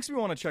 It makes me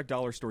want to check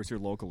dollar stores here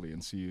locally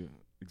and see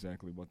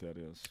exactly what that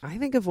is. I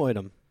think avoid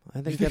them. I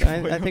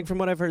think from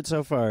what I've heard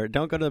so far,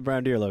 don't go to the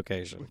Brown Deer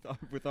location.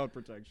 Without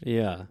protection.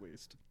 Yeah. At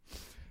least.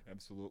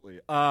 Absolutely.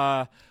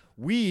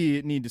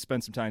 We need to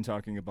spend some time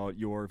talking about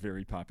your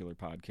very popular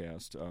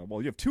podcast.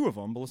 Well, you have 2 of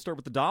them, but let's start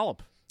with the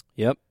Dollop.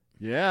 Yep.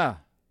 Yeah.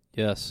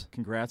 Yes.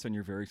 Congrats on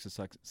your very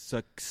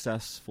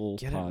successful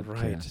Get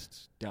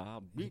podcast. It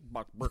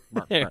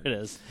right. There it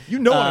is. You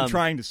know what I'm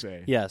trying to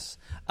say. Yes.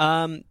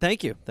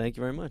 Thank you. Thank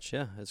you very much.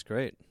 Yeah, it's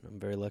great. I'm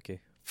very lucky.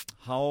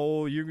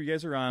 How you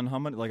guys are on? How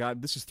many? Like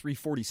this is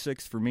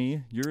 346 for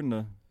me. You're in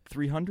the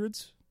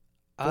 300s,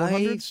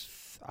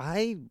 400s.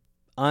 I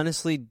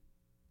honestly,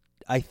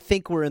 I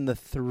think we're in the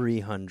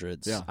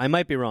 300s. Yeah. I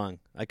might be wrong.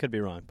 I could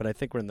be wrong, but I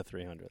think we're in the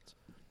 300s.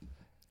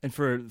 And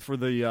for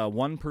the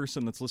one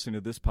person that's listening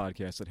to this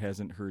podcast that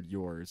hasn't heard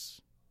yours,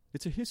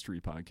 it's a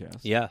history podcast.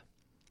 Yeah.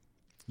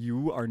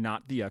 You are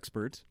not the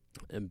expert.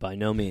 And by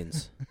no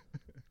means.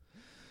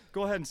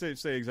 Go ahead and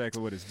say exactly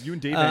what it is. You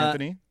and Dave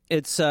Anthony?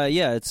 It's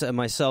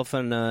myself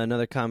and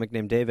another comic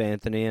named Dave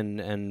Anthony,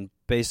 and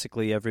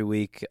basically every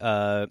week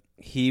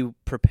he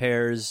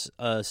prepares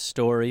a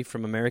story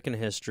from American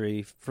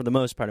history, for the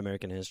most part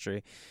American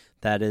history,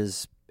 that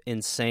is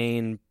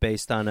insane,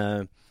 based on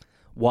a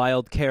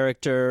wild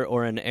character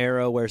or an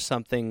era where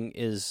something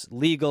is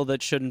legal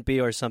that shouldn't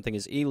be or something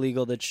is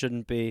illegal that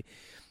shouldn't be.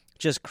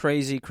 Just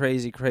crazy,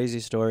 crazy, crazy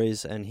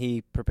stories. And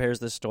he prepares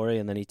this story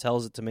and then he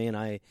tells it to me and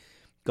I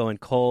go in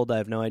cold. I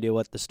have no idea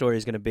what the story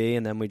is going to be.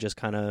 And then we just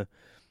kind of,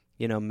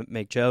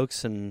 make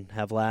jokes and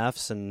have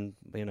laughs. And,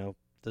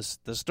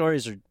 the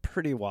stories are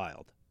pretty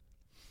wild.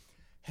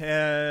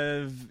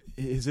 Has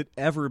it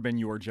ever been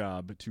your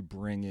job to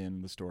bring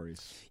in the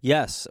stories?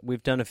 Yes.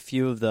 We've done a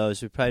few of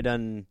those. We've probably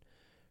done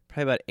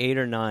about 8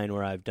 or 9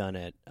 where I've done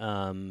it.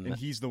 And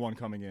he's the one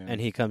coming in.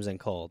 And he comes in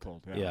cold.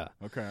 Yeah.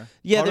 Okay.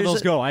 Yeah. How do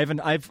those go? I've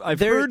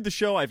heard the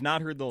show. I've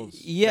not heard those.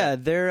 Yeah,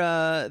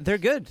 they're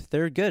good.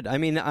 They're good. I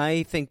mean,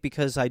 I think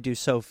because I do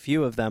so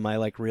few of them,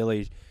 I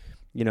really,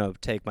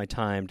 take my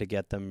time to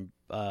get them.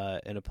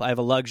 I have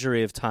a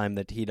luxury of time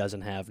that he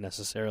doesn't have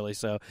necessarily.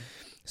 So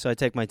I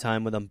take my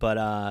time with them.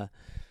 But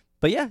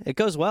yeah, it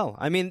goes well.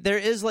 I mean, there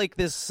is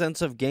this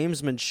sense of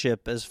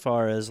gamesmanship as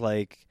far as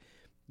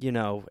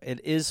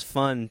it is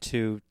fun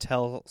to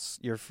tell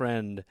your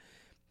friend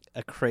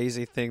a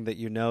crazy thing that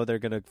they're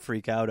going to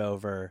freak out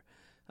over.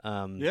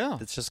 Yeah.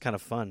 It's just kind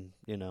of fun,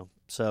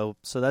 So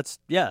that's,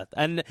 yeah.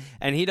 And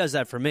he does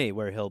that for me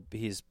where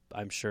he's,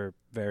 I'm sure,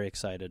 very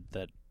excited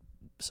that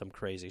some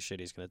crazy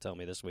shit he's going to tell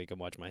me this week and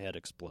watch my head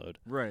explode.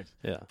 Right.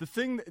 Yeah. The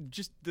thing,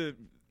 just the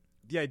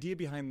idea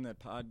behind that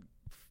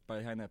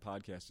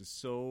podcast is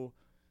so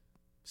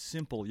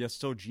simple, yet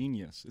so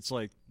genius. It's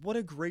like, what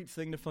a great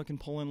thing to fucking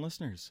pull in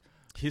listeners.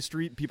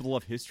 History, people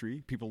love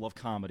history, people love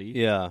comedy.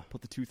 Yeah.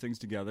 Put the 2 things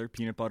together,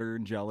 peanut butter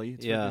and jelly.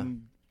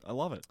 I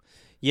love it.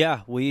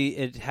 Yeah,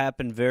 it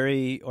happened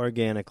very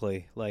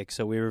organically.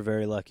 So we were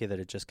very lucky that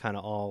it just kind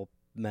of all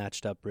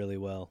matched up really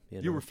well.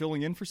 You were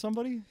filling in for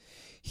somebody?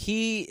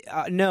 He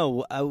had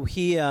another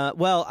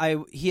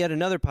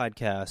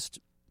podcast,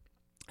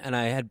 and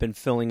I had been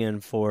filling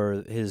in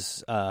for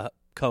his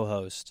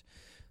co-host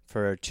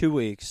for 2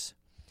 weeks.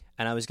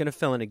 And I was going to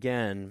fill in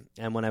again,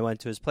 and when I went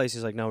to his place,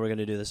 he's like, "No, we're going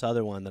to do this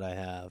other one that I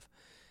have,"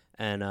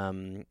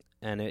 and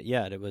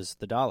it was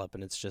the Dollop,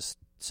 and it's just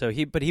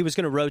but he was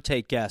going to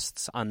rotate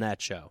guests on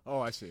that show.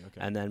 Oh, I see.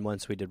 Okay. And then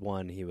once we did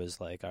one, he was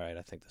like, "All right,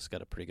 I think this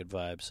got a pretty good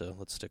vibe, so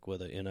let's stick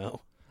with it,"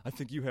 I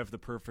think you have the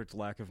perfect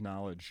lack of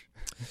knowledge.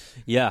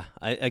 Yeah,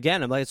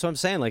 that's what I'm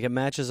saying. It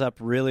matches up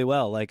really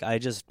well. I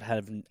just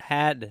have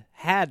had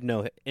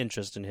no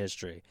interest in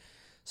history,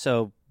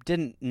 so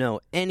didn't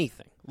know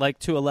anything.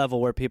 To a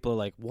level where people are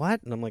like,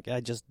 "What?" And I'm like,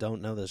 "I just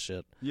don't know this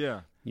shit."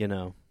 Yeah.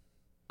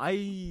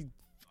 I'm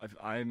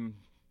I'm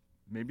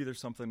Maybe there's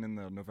something in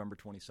the November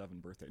 27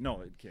 birthday.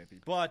 No, it can't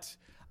be. But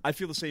I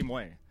feel the same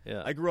way.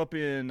 Yeah. I grew up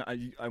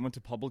I went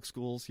to public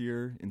schools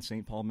here in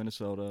St. Paul,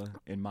 Minnesota,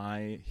 and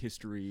my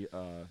history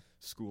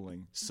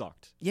schooling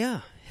sucked.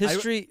 Yeah,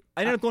 history.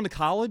 I ended up going to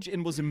college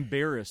and was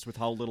embarrassed with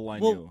how little I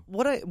knew.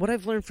 What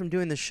I've learned from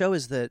doing this show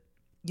is that,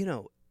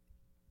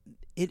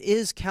 it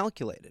is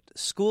calculated.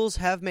 Schools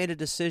have made a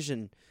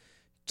decision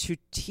to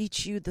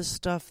teach you the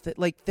stuff that,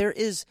 there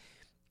is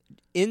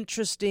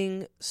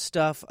interesting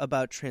stuff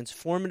about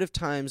transformative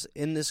times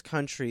in this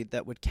country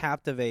that would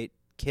captivate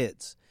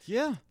kids.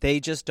 Yeah.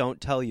 They just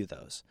don't tell you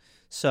those.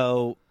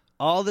 So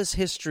all this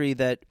history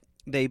that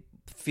they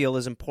feel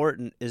is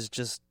important is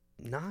just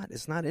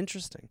it's not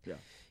interesting. Yeah.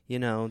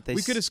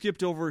 We could have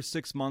skipped over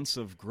 6 months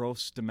of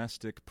gross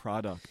domestic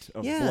product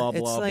of Yeah, blah, it's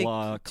blah, like,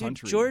 blah dude,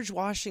 country. George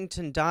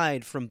Washington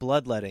died from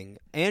bloodletting.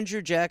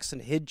 Andrew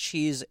Jackson hid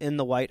cheese in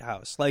the White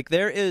House.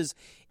 There is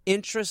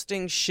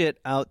interesting shit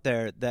out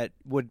there that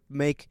would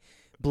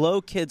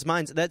blow kids'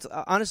 minds. That's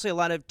honestly a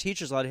lot of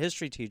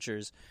history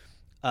teachers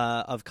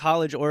of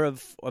college or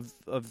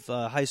of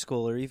high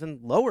school or even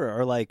lower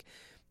are like,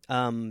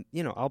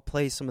 I'll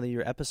play some of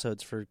your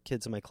episodes for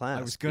kids in my class.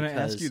 I was going to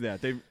ask you that.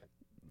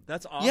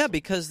 That's awesome. Yeah,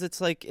 because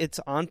it's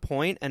on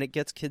point and it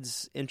gets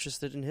kids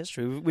interested in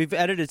history. We've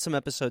edited some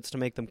episodes to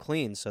make them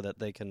clean so that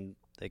they can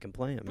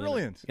play them.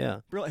 Brilliant.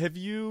 Yeah. Brilliant. Have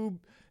you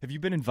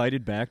been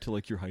invited back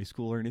to your high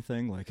school or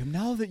anything?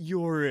 Now that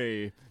you're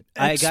a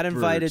I got expert.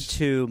 invited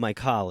to my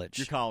college.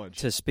 Your college.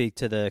 To speak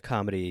to the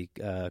comedy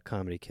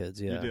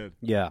kids. Yeah. You did.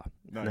 Yeah.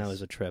 Nice. That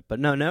was a trip. But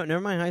no,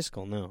 never mind high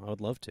school. No, I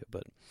would love to,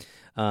 but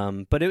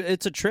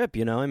it's a trip,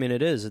 I mean,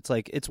 it is. It's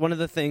it's one of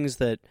the things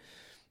that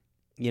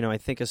I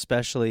think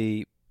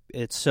especially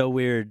it's so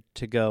weird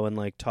to go and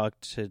talk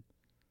to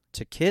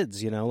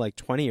kids,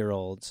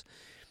 20-year-olds.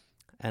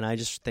 And I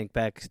just think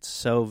back, it's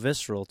so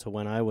visceral to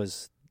when I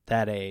was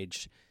that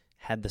age,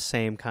 had the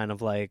same kind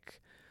of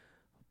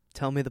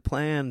tell me the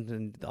plan,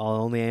 and the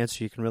only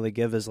answer you can really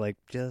give is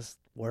just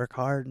work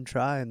hard and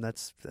try, and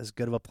that's as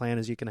good of a plan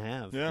as you can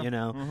have. Yeah.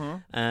 Mm-hmm.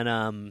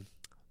 And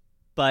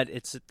but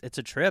it's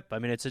a trip. I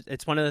mean,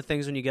 it's one of the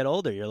things when you get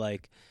older, you're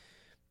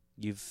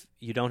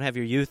you don't have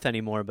your youth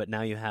anymore, but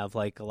now you have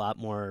a lot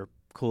more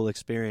cool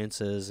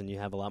experiences and you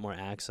have a lot more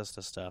access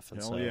to stuff. And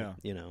Hell so, yeah.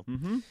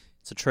 Mm-hmm.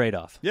 It's a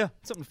trade-off. Yeah,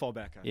 something to fall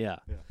back on. Yeah.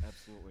 Yeah,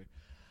 absolutely.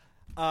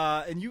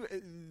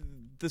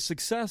 And the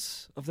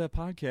success of that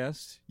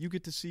podcast, you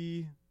get to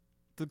see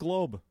the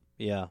globe.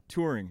 Yeah.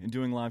 Touring and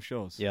doing live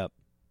shows. Yep.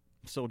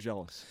 I'm so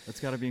jealous. That's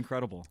got to be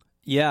incredible.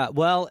 Yeah,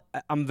 well,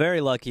 I'm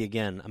very lucky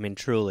again. I mean,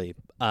 truly.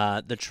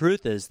 The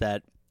truth is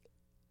that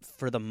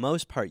for the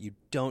most part, you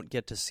don't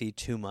get to see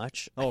too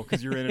much. Oh,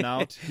 because you're in and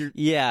out?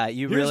 Yeah,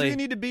 here's really... where you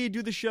need to be,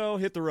 do the show,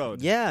 hit the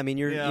road. Yeah, I mean,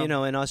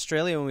 in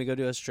Australia, when we go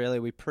to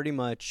Australia, we pretty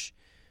much...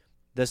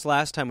 This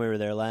last time we were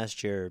there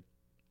last year,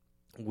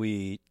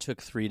 we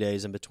took 3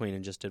 days in between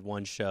and just did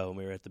one show, and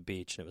we were at the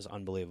beach, and it was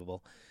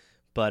unbelievable.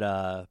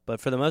 But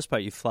for the most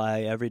part, you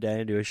fly every day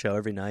and do a show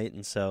every night,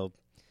 and so...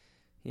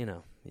 you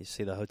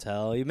see the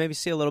hotel. You maybe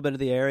see a little bit of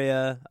the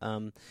area.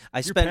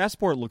 Your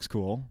passport looks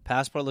cool.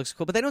 Passport looks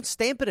cool, but they don't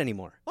stamp it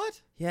anymore.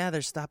 What? Yeah,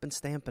 they're stopping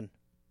stamping.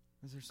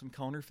 Is there some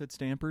counterfeit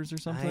stampers or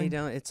something? I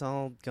don't. It's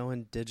all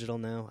going digital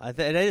now. It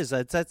is.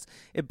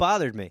 It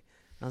bothered me.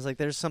 I was like,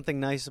 "There's something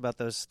nice about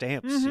those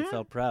stamps." Mm-hmm. You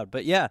felt proud,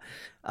 but yeah.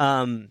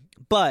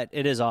 But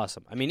it is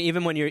awesome. I mean,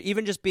 even when you're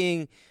just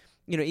being.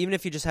 Even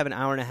if you just have an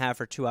hour and a half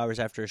or 2 hours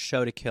after a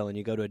show to kill and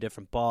you go to a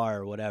different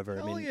bar or whatever,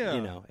 Hell I mean,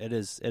 yeah. it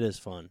is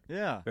fun.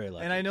 Yeah. Very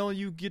lucky. And I know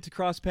you get to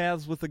cross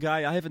paths with a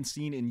guy I haven't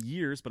seen in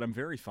years, but I'm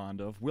very fond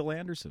of, Will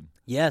Anderson.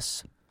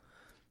 Yes.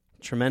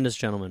 Tremendous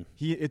gentleman.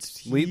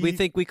 We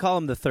think we call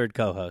him the third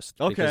co-host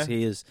because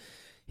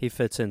he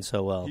fits in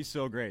so well. He's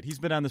so great. He's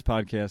been on this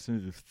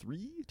podcast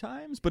 3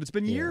 times, but it's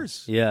been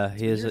years. Yeah,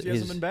 he hasn't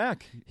been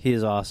back. He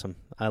is awesome.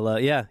 I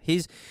love. Yeah,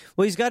 he's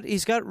got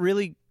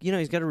really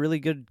he's got a really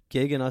good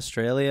gig in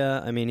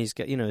Australia. I mean, he's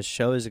got his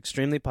show is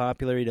extremely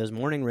popular. He does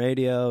morning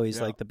radio. He's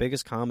the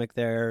biggest comic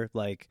there.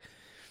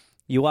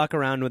 You walk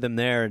around with him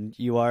there, and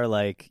you are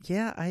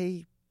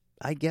I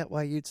get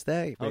why you'd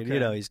stay. But,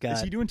 Okay. He's got.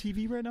 Is he doing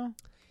TV right now?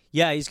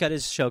 Yeah, he's got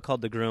his show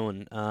called The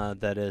Gruen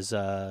that is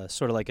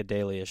sort of like a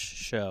daily-ish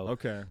show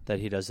Okay. that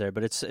he does there.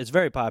 But it's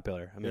very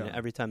popular. I mean, Yeah.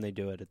 every time they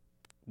do it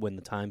win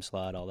the time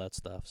slot, all that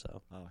stuff.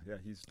 So Oh, yeah,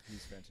 he's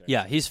fantastic.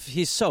 yeah,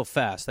 he's so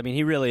fast. I mean,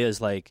 he really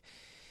is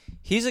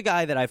he's a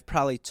guy that I've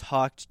probably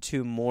talked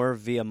to more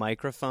via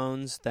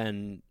microphones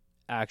than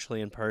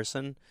actually in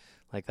person.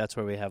 That's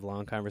where we have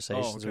long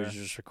conversations. okay. We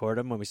just record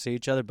them when we see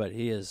each other. But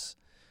he is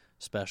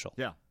special.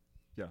 Yeah.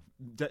 Yeah,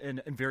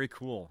 and very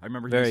cool. I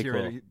remember he Very was here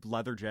cool. at a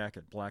leather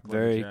jacket, black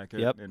leather jacket,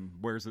 yep. and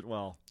wears it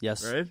well.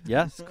 Yes, Right?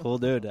 Yes, cool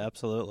dude.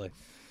 Absolutely.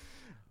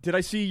 Did I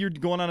see you're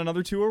going on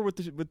another tour with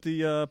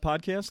the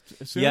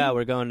podcast soon? Yeah,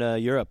 we're going to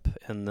Europe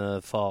in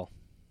the fall.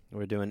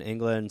 We're doing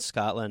England,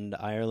 Scotland,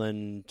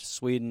 Ireland,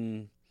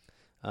 Sweden,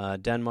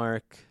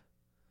 Denmark,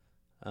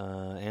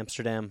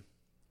 Amsterdam,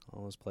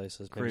 all those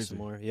places. Maybe Crazy. some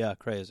more. Yeah,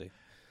 crazy.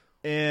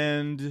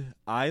 And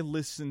I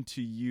listened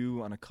to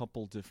you on a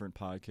couple different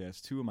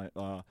podcasts. Two of my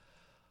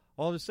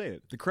I'll just say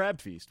it. The Crab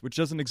Feast, which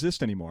doesn't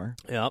exist anymore.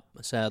 Yep,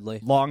 sadly.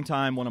 Long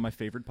time, one of my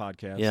favorite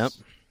podcasts. Yep.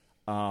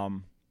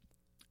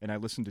 And I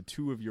listened to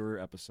 2 of your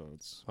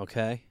episodes.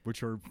 Okay.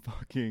 Which are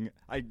fucking...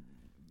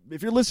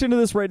 If you're listening to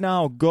this right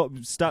now,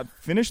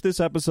 finish this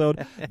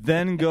episode,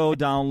 then go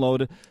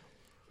download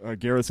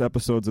Gareth's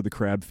episodes of The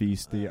Crab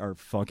Feast. They are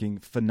fucking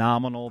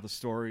phenomenal. The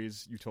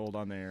stories you told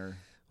on there.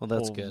 Well,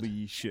 that's Holy good.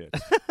 Holy shit.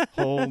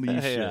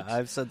 Holy shit. Yeah,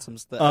 I've said some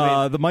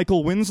stuff. The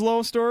Michael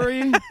Winslow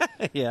story.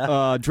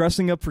 Yeah.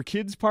 Dressing up for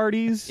kids'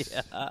 parties.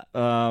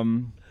 Yeah.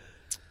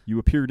 You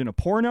appeared in a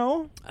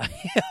porno.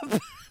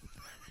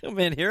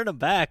 Man, hearing them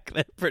back,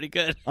 they're pretty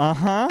good.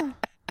 Uh-huh.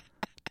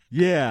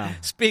 Yeah.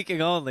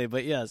 Speaking only,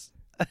 but yes.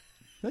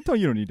 You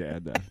don't need to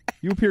add that.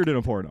 You appeared in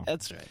a porno.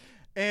 That's right.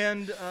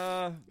 And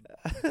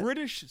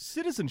British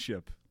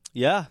citizenship.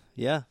 Yeah.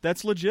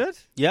 That's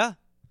legit? Yeah.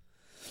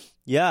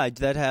 Yeah,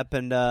 that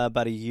happened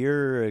about a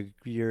year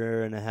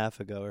and a half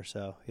ago or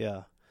so.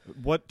 Yeah.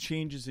 What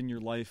changes in your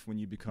life when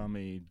you become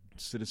a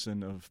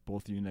citizen of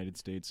both the United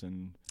States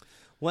and...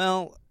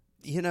 Well,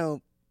 I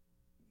don't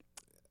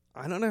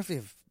know if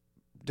you've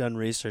done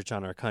research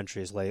on our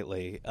countries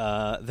lately.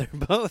 They're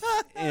both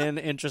in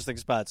interesting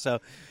spots. So,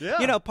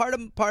 part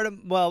of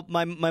well,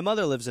 my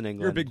mother lives in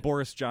England. You're a big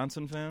Boris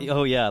Johnson fan?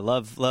 Oh yeah,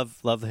 love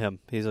him.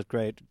 He's a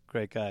great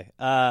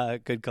guy.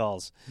 Good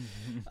calls.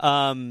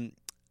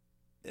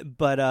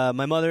 But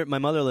my mother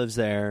lives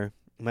there.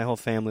 My whole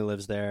family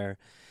lives there.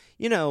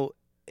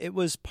 It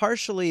was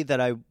partially that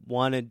I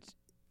wanted.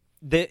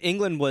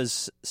 England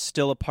was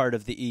still a part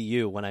of the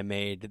EU when I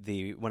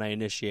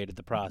initiated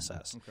the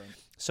process. Okay.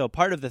 So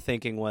part of the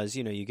thinking was,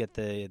 you get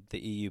the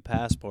EU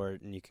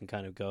passport and you can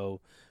kind of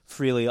go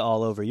freely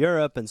all over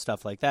Europe and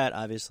stuff like that.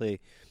 Obviously,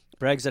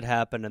 Brexit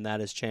happened and that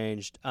has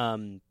changed.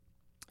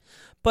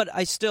 But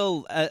I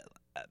still,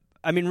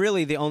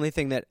 really, the only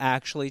thing that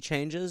actually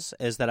changes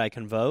is that I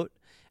can vote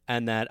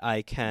and that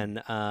I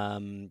can.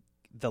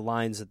 The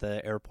lines at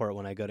the airport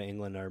when I go to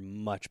England are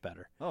much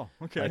better. Oh,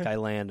 okay. Like I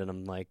land and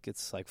I'm like,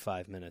 it's like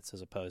 5 minutes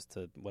as opposed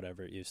to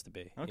whatever it used to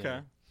be.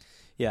 Okay.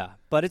 Yeah,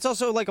 but it's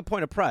also like a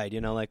point of pride,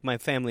 like my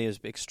family is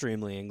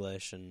extremely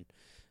English and,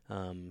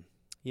 so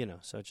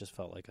it just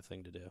felt like a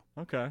thing to do.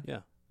 Okay. Yeah.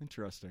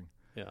 Interesting.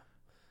 Yeah.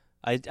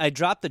 I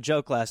dropped the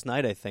joke last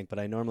night, I think, but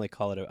I normally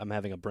call it I'm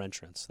having a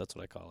Brentrance. That's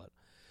what I call it,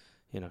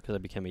 because I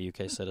became a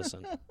UK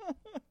citizen. I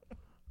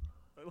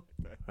like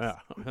that. Yeah.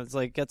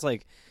 It's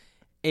like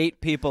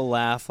 8 people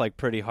laugh like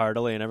pretty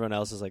heartily, and everyone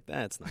else is like,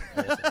 it's not.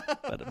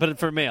 But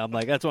for me, I'm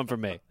like, that's one for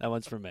me. That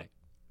one's for me.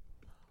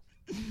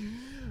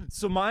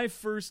 So my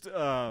first,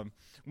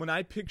 when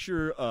I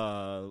picture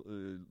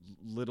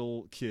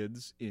little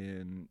kids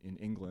in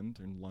England,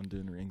 in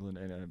London or England,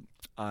 and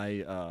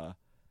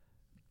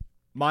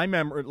my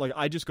memory, like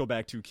I just go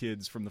back to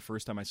kids from the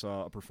first time I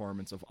saw a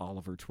performance of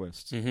Oliver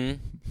Twist. Mm-hmm.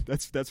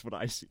 That's what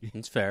I see.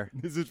 It's fair.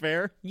 Is it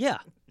fair? Yeah.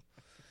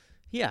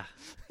 Yeah.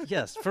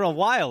 Yes. For a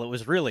while, it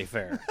was really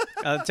fair.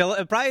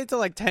 Probably until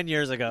like 10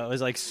 years ago, it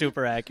was like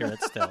super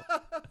accurate still.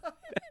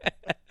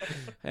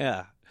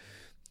 Yeah.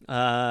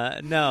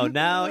 No.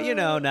 Now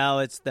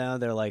now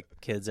they're like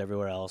kids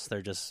everywhere else.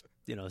 They're just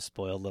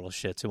spoiled little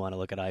shits who want to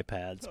look at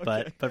iPads.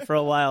 Okay. But for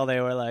a while they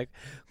were like,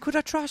 could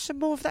I try some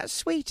more of that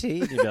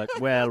sweetie? And you'd be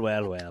like,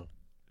 well.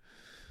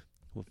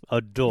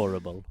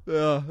 Adorable.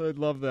 Yeah, I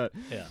love that.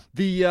 Yeah.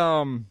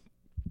 The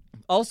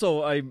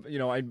Also, I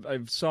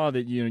saw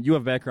that you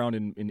have background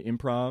in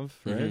improv,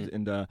 right?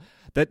 Mm-hmm. And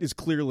that is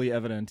clearly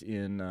evident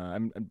in.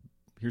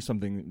 Here's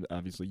something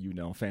obviously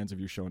fans of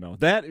your show know.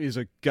 That is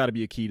got to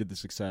be a key to the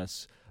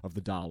success of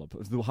the Dollop.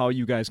 How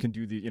you guys can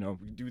do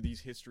do these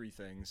history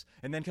things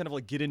and then kind of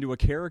like get into a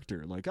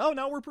character. Like, oh,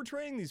 now we're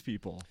portraying these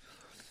people.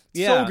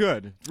 Yeah. So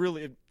good,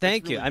 really.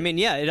 Thank you. Really I mean,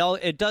 yeah,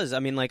 it does. I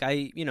mean, when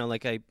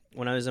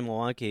I was in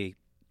Milwaukee,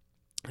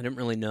 I didn't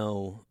really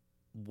know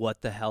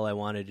what the hell I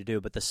wanted to do.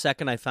 But the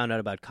second I found out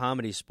about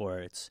Comedy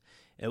Sports,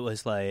 it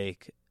was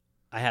like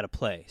I had a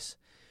place.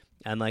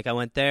 And like I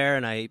went there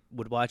and I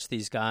would watch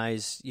these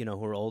guys, who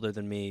were older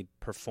than me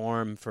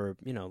perform for,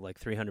 like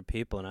 300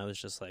 people. And I was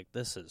just like,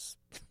 this is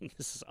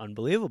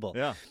unbelievable.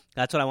 Yeah.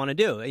 That's what I want to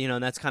do.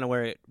 And that's kind of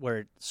where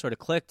it sort of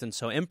clicked. And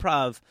so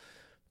improv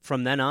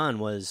from then on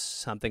was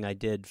something I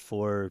did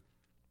for,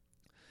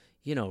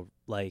 20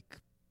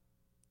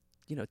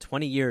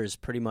 years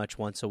pretty much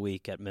once a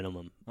week at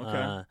minimum.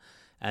 Okay.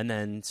 And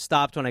then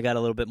stopped when I got a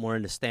little bit more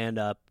into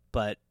stand-up.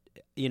 But,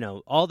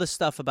 all the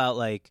stuff about,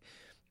 like,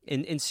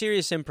 in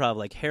serious improv,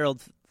 like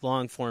Harold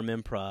long-form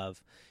improv,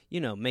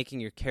 making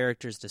your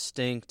characters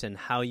distinct and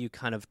how you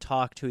kind of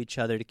talk to each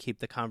other to keep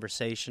the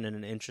conversation in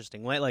an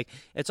interesting way. Like,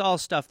 it's all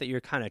stuff that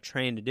you're kind of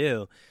trained to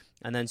do.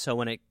 And then so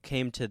when it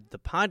came to the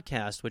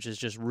podcast, which is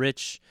just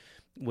rich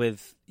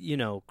with,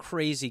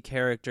 crazy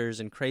characters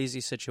and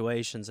crazy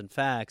situations and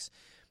facts,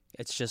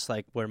 it's just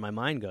like where my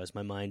mind goes.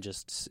 My mind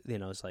just,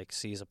 is like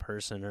sees a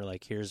person or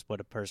like here's what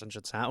a person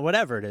should sound,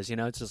 whatever it is,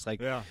 It's just like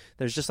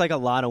there's just like a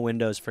lot of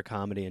windows for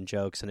comedy and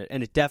jokes, and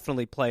it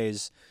definitely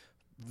plays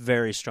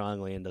very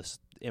strongly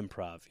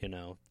improv.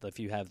 If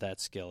you have that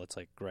skill, it's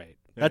like great.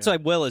 Yeah, That's yeah. why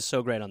Will is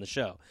so great on the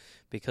show,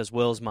 because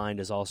Will's mind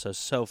is also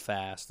so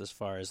fast as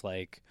far as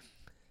like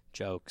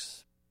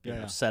jokes,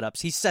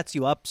 setups. He sets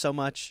you up so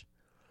much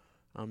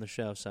on the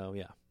show. So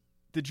yeah.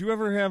 Did you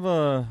ever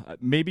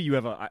have maybe you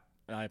have I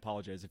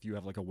apologize if you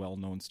have like a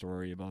well-known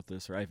story about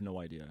this, or I have no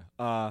idea.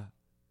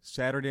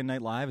 Saturday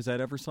Night Live, is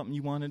that ever something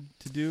you wanted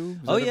to do?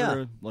 Oh,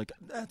 yeah. Like,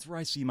 that's where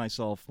I see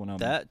myself when I'm...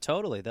 That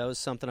was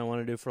something I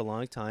wanted to do for a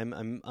long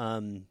time.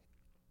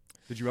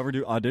 Did you ever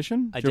do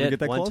audition? I did. You ever did get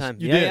that one close? time.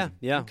 You Yeah, did?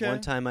 yeah. Okay. One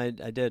time I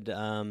did.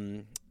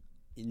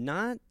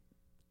 Not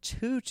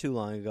too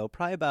long ago.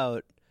 Probably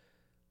about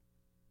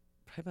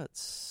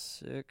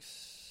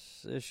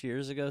 6-ish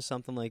years ago,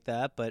 something like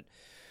that. But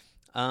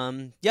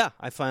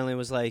I finally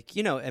was like,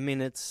 I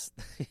mean, it's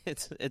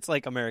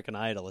like American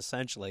Idol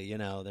essentially.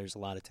 There's a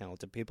lot of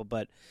talented people,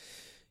 but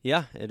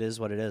yeah, it is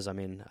what it is. I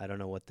mean, I don't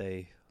know what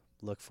they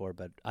look for,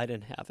 but I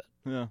didn't have it.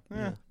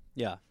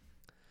 Yeah.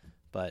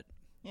 But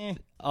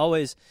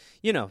always,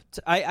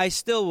 I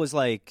still was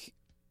like,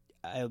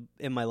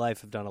 in my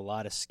life have done a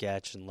lot of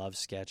sketch and love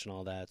sketch and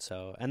all that.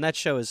 So, and that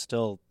show is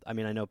still, I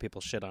mean, I know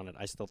people shit on it.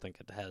 I still think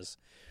it has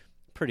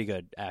pretty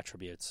good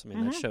attributes. I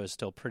mean, that show is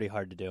still pretty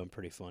hard to do and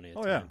pretty funny at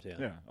times.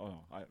 Yeah. Oh,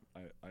 no,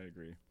 I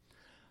agree.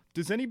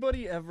 Does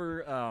anybody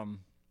ever,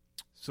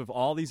 so of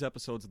all these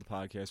episodes of the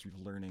podcast,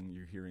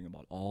 you're hearing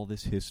about all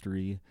this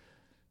history.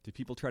 Do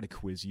people try to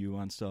quiz you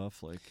on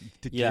stuff, like,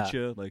 to get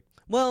you? Like,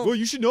 well,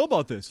 you should know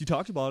about this. You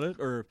talked about it.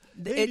 Or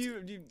hey,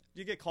 do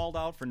you get called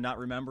out for not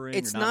remembering?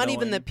 It's or not knowing?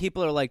 even that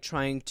people are, like,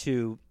 trying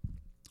to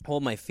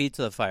hold my feet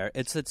to the fire.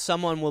 It's that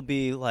someone will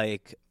be,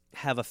 like,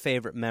 have a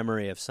favorite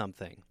memory of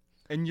something.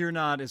 And you're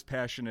not as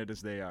passionate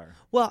as they are.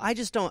 Well, I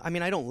just don't. I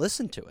mean, I don't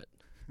listen to it.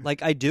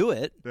 Like, I do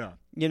it. Yeah.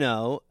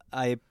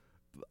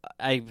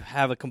 I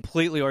have a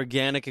completely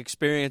organic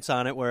experience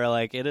on it where,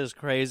 like, it is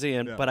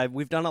crazy, but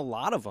we've done a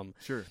lot of them.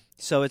 Sure.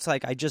 So it's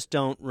like I just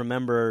don't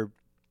remember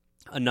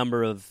a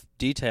number of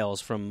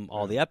details from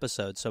all the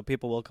episodes. So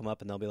people will come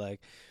up and they'll be like,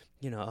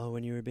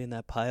 when you were being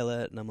that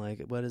pilot, and I'm like,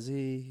 what is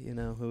he?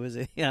 Who is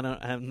he?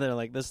 And they're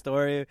like, this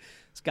story,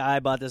 this guy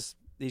bought this.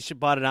 He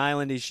bought an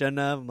island he shouldn't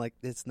have. I'm like,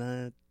 it's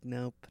not.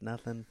 Nope,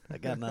 nothing. I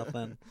got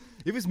nothing.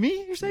 It was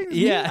me? You're saying it was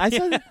yeah, me? I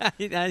said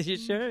it. You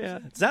sure? Yeah.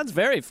 It sounds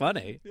very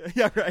funny.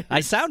 Yeah, right.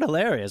 I sound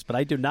hilarious, but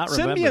I do not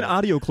remember. Send me an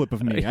audio clip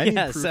of me.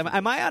 Yes.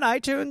 Am I on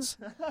iTunes?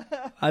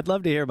 I'd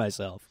love to hear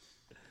myself.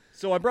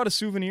 So I brought a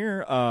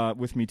souvenir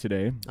with me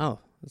today. Oh,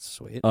 that's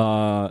sweet.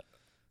 I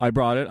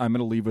brought it. I'm going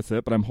to leave with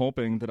it, but I'm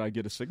hoping that I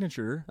get a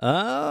signature.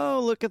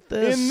 Oh, look at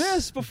this. In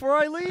this before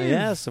I leave.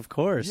 Yes, of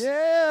course.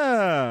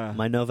 Yeah.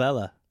 My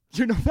novella.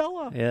 Your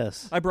novella.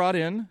 Yes. I brought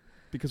in,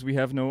 because we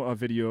have no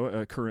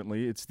video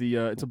currently, it's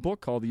a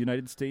book called The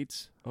United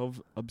States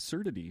of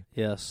Absurdity.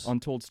 Yes.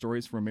 Untold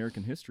Stories from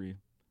American History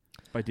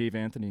by Dave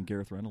Anthony and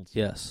Gareth Reynolds.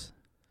 Yes.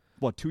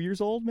 What, 2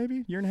 years old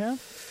maybe? Year and a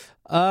half?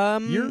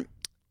 Year?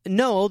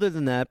 No, older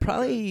than that.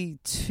 Probably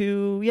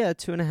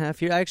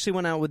 2.5 years. I actually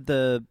went out with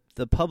the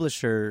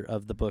publisher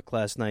of the book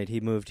last night. He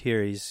moved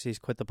here. He's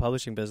quit the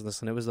publishing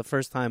business, and it was the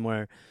first time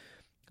where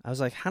I was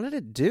like, how did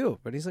it do?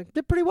 But he's like,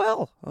 did pretty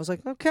well. I was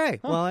like, okay.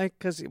 Huh. Well,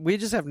 because we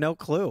just have no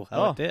clue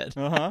how it did.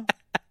 Uh-huh.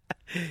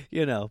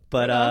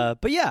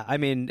 But yeah, I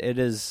mean, it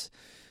is,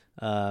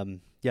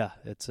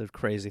 it's a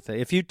crazy thing.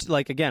 If you,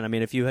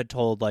 if you had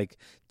told, like,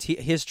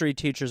 history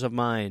teachers of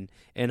mine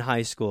in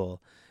high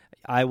school,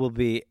 I will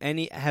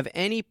have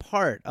any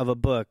part of a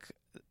book,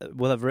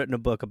 will have written a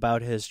book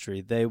about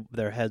history,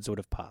 their heads would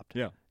have popped.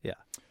 Yeah. Yeah.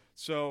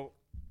 So,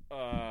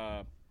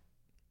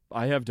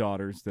 I have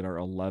daughters that are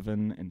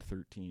 11 and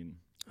 13.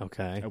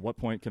 Okay. At what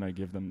point can I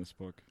give them this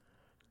book?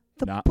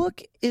 The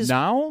book is...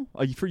 Now?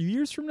 For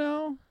years from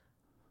now?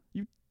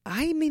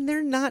 I mean,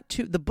 they're not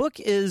too... The book,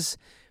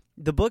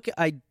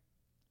 I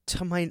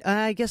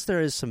guess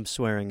there is some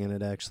swearing in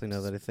it, actually, now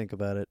that I think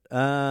about it.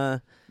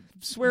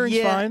 Swearing's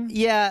fine.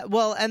 Yeah,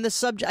 well, and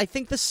I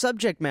think the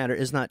subject matter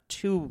is not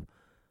too...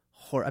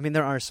 I mean,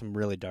 there are some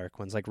really dark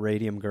ones, like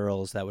Radium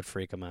Girls, that would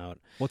freak them out.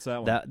 What's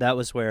that one? That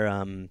was where...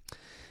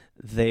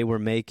 they were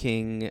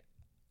making...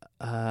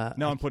 now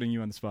I'm putting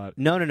you on the spot.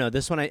 No.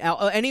 This one,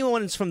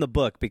 anyone's from the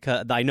book,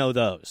 because I know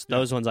those. Yeah.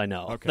 Those ones I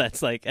know. Okay.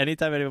 That's like,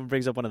 anytime anyone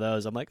brings up one of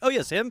those, I'm like, oh,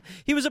 yes, him.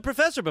 He was a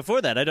professor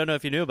before that. I don't know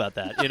if you knew about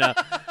that.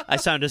 I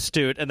sound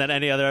astute. And then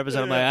any other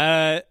episode, I'm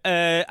like,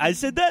 I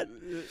said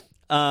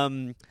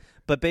that?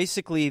 But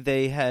basically,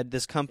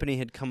 this company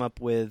had come up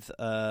with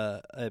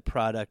a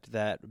product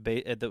that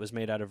was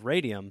made out of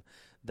radium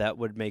that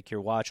would make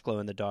your watch glow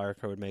in the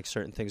dark, or would make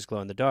certain things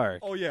glow in the dark.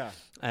 Oh, yeah.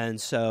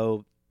 And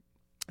so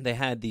they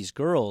had these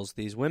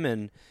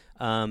women,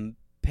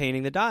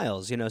 painting the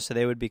dials, so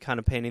they would be kind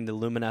of painting the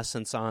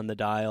luminescence on the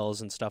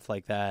dials and stuff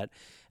like that.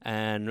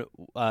 And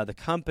the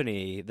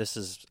company, this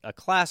is a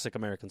classic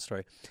American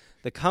story,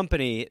 the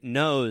company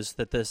knows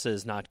that this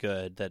is not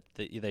good, that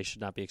they should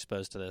not be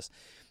exposed to this.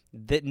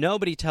 that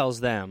nobody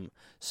tells them.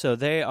 So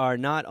they are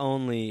not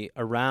only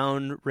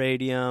around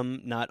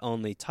radium, not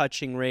only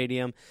touching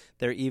radium,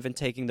 they're even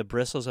taking the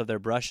bristles of their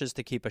brushes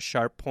to keep a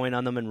sharp point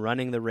on them and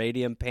running the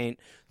radium paint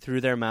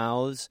through their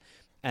mouths.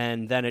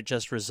 And then it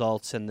just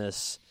results in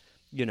this,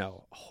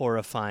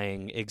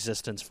 horrifying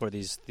existence for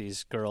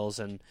these girls.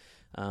 And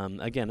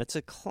again, it's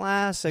a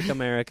classic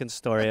American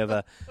story of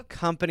a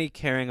company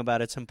caring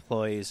about its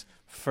employees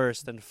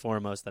first and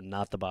foremost and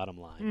not the bottom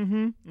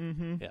line.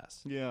 Yes.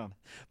 Yeah.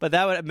 But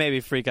that would maybe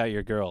freak out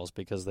your girls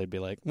because they'd be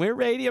like, we're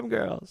radium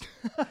girls.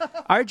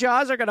 Our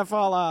jaws are going to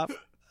fall off.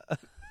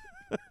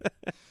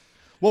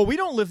 Well, we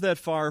don't live that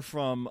far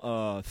from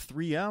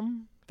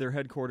 3M, their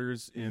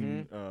headquarters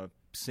in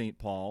St.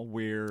 Paul,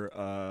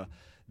 where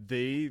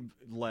they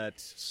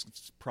let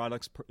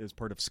products as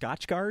part of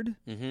Scotchgard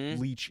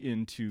leach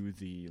into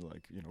the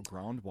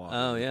groundwater.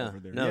 Oh yeah, over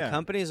there. No,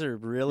 companies are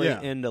really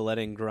into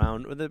letting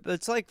ground.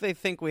 It's like they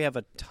think we have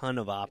a ton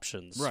of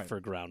options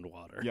for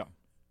groundwater. Yeah.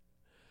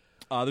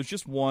 There's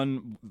just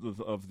one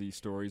of the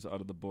stories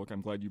out of the book. I'm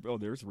glad you. Oh,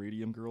 there's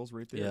Radium Girls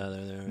right there. Yeah,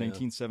 they're there.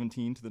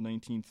 1917 to the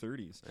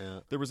 1930s.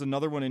 Yeah. There was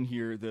another one in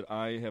here that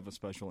I have a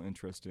special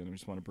interest in. I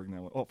just want to bring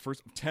that one. Oh,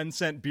 first,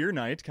 10-cent beer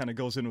night kind of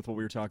goes in with what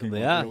we were talking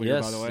about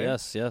earlier, by the way.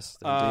 Yes,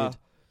 indeed.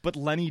 But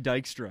Lenny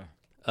Dykstra.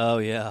 Oh,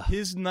 yeah.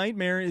 His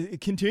nightmare it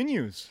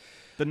continues.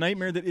 The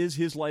nightmare that is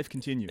his life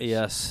continues.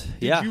 Yes.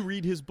 Did you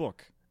read his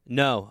book?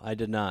 No, I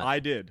did not. I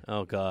did.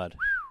 Oh, God.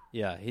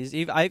 Yeah,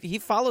 he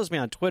follows me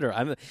on Twitter.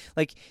 I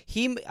think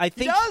he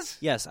does?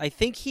 Yes, I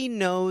think he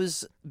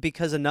knows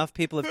because enough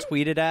people have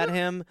tweeted at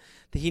him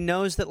that he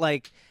knows that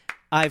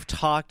I've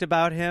talked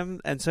about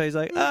him, and so he's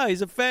like, oh,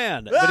 he's a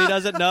fan, but he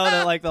doesn't know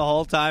that the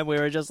whole time we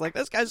were just like,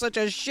 this guy's such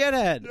a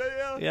shithead.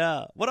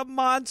 Yeah, what a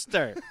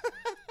monster.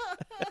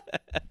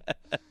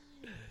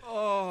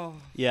 Oh,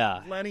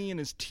 yeah, Lenny and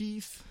his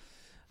teeth.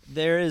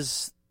 There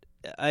is,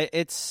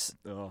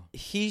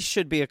 he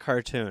should be a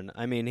cartoon.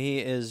 I mean, he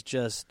is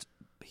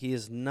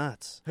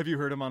nuts. Have you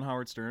heard him on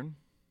Howard Stern?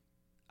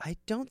 I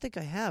don't think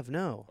I have,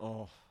 no.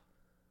 Oh.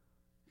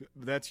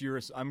 That's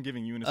yours. I'm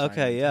giving you an assignment.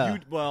 Okay, yeah.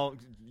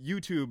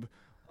 YouTube,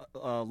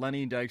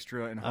 Lenny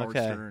Dykstra and Howard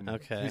Stern.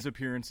 Okay. His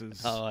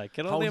appearances. Oh, I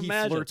can only imagine.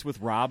 How he flirts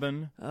with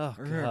Robin. Oh,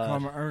 God.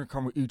 I'm going to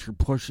come eat your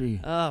pussy.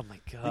 Oh, my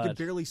God. He can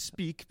barely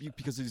speak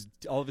because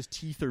all of his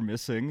teeth are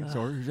missing.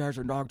 So he has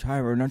a dog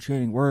time or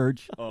enunciating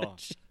words. Oh,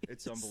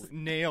 it's unbelievable.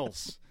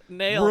 Nails.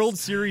 World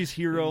Series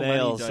hero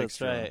Nails, Lenny Dykstra.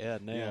 That's right. Yeah,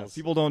 Nails.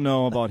 Yeah, people don't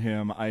know about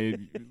him. I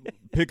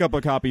pick up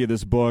a copy of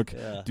this book,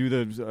 do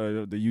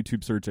the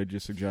YouTube search I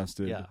just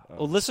suggested. Yeah.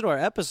 Well, listen to our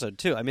episode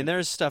too. I mean,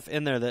 there's stuff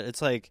in there that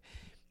it's like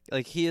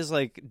he is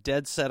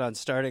dead set on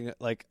starting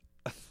like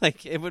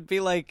it would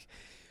be like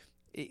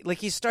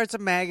he starts a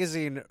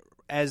magazine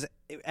as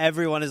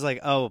everyone is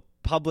like, oh,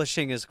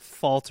 publishing is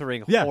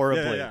faltering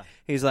horribly. Yeah.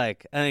 He's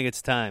like, I think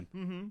it's time.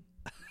 Mm-hmm.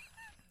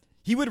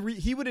 He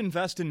would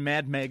invest in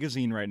Mad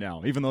Magazine right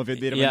now, even though they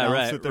didn't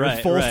announce that they're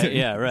folding. Right,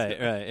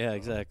 yeah,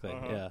 exactly,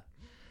 yeah.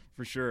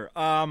 For sure.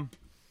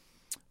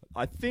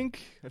 I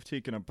think I've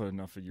taken up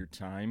enough of your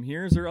time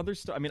here. Is there other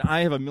stuff? I mean, I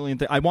have a million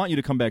things. I want you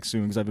to come back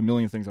soon because I have a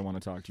million things I want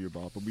to talk to you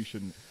about, but we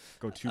shouldn't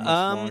go too much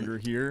longer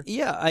here.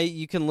 Yeah,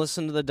 you can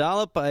listen to The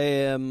Dollop. I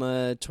am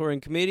a touring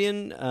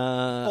comedian.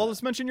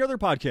 Let's mention your other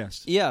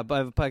podcast. Yeah, I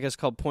have a podcast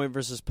called Point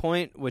versus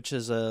Point, which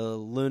is a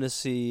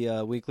lunacy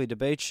weekly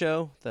debate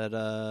show that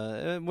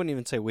I wouldn't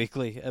even say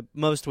weekly,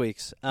 most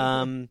weeks.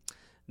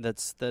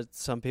 That's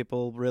some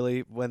people really,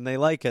 when they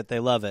like it, they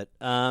love it.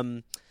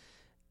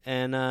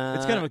 And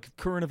it's kind of a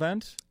current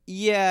event.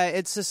 Yeah,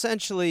 it's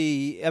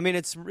essentially. I mean,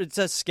 it's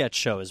a sketch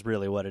show, is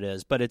really what it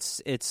is. But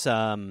it's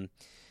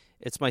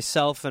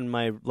myself and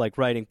my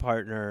writing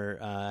partner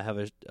have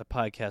a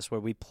podcast where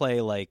we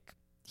play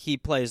he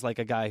plays a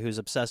guy who's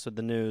obsessed with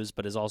the news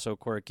but is also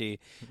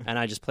quirky, and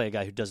I just play a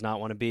guy who does not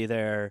want to be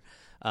there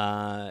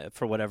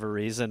for whatever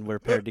reason. We're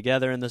paired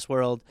together in this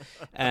world,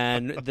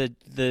 and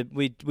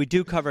we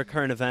do cover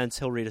current events.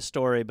 He'll read a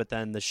story, but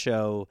then the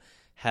show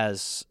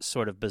has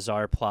sort of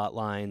bizarre plot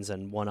lines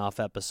and one-off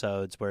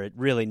episodes where it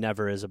really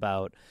never is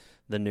about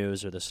the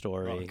news or the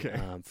story. Okay.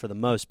 For the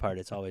most part,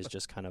 it's always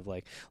just kind of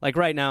like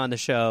right now on the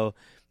show,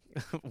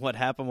 what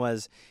happened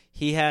was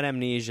he had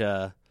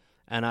amnesia,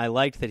 and I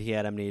liked that he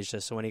had amnesia.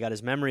 So when he got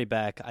his memory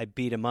back, I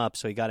beat him up,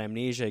 so he got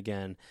amnesia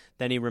again.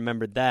 Then he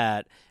remembered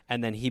that,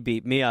 and then he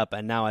beat me up,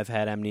 and now I've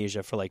had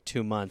amnesia for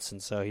 2 months,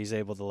 and so he's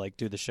able to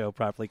do the show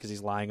properly because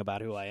he's lying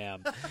about who I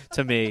am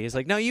to me. He's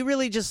like, no, you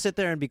really just sit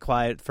there and be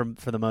quiet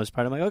for the most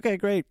part. I'm like, okay,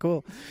 great,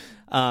 cool.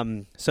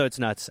 So it's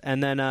nuts.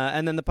 And then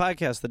the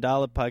podcast, the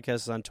Dollop podcast,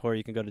 is on tour.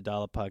 You can go to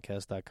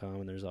dolloppodcast.com,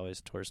 and there's always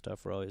tour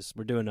stuff.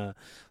 We're doing a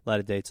lot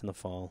of dates in the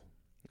fall.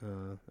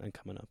 And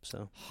coming up.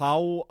 So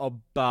how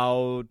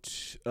about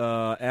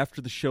after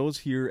the shows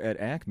here at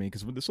Acme,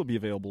 because this will be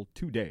available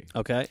today.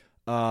 Okay.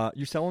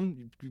 You're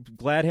selling,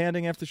 glad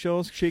handing after the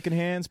shows, shaking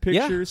hands,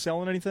 pictures,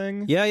 selling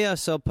anything? Yeah.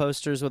 Sell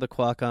posters with a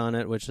quokka on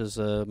it, which is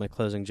my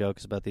closing joke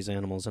is about these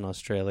animals in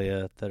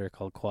Australia that are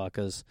called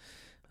quokkas.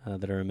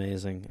 that are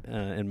amazing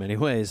in many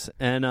ways.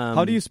 And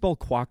how do you spell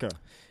Quokka?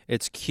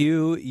 It's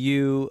Quokka.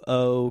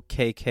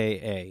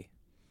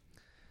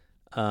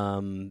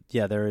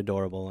 Yeah, they're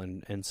adorable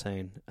and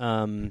insane.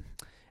 And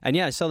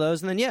yeah, I sell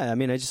those, and then I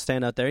mean, I just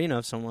stand out there. You know,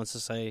 if someone wants to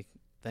say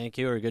thank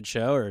you or a good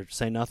show or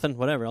say nothing,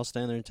 whatever, I'll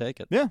stand there and take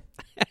it. Yeah,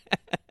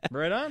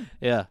 right on.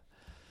 Yeah.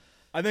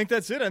 I think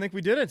that's it. I think we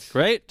did it.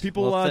 Great.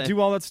 People do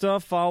all that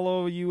stuff.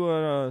 Follow you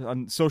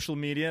on social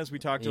media, as we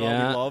talked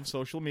about. We love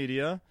social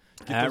media.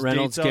 At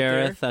Reynolds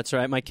Gareth. That's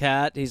right. My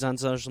cat. He's on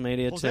social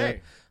media Jose. too.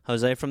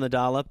 Jose from the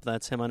Dollop.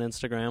 That's him on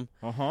Instagram.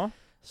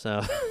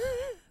 So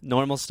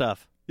normal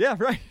stuff. Yeah,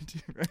 right.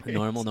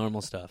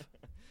 Normal stuff.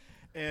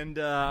 And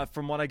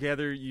from what I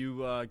gather,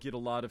 you get a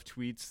lot of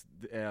tweets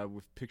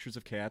with pictures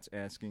of cats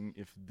asking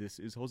if this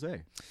is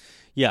Jose.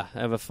 Yeah, I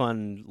have a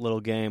fun little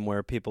game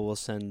where people will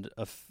send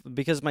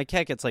because my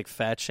cat gets like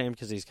fat shamed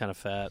because he's kind of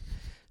fat,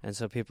 and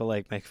so people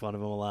like make fun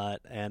of him a lot,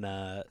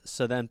 and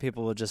so then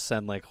people will just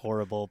send like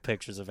horrible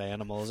pictures of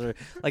animals, or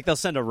like they'll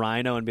send a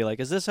rhino and be like,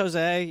 "Is this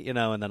Jose?" You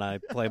know, and then I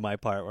play my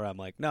part where I'm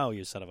like, "No,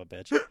 you son of a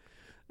bitch."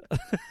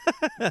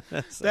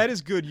 That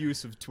is good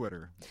use of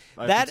Twitter.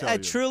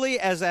 That truly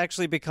has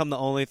actually become the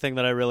only thing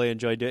that I really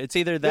enjoy doing. It's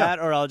either that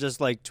or I'll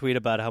just like tweet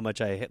about how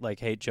much I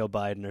hate Joe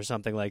Biden or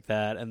something like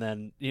that, and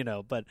then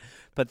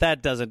but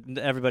that doesn't.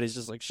 Everybody's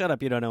just like, shut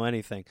up, you don't know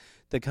anything.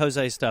 The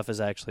Jose stuff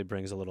actually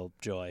brings a little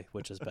joy,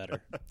 which is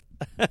better.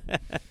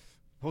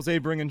 Jose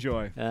bringing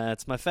joy.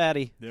 It's my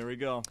fatty. There we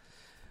go.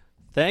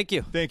 Thank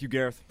you. Thank you,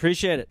 Gareth.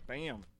 Appreciate it. Bam.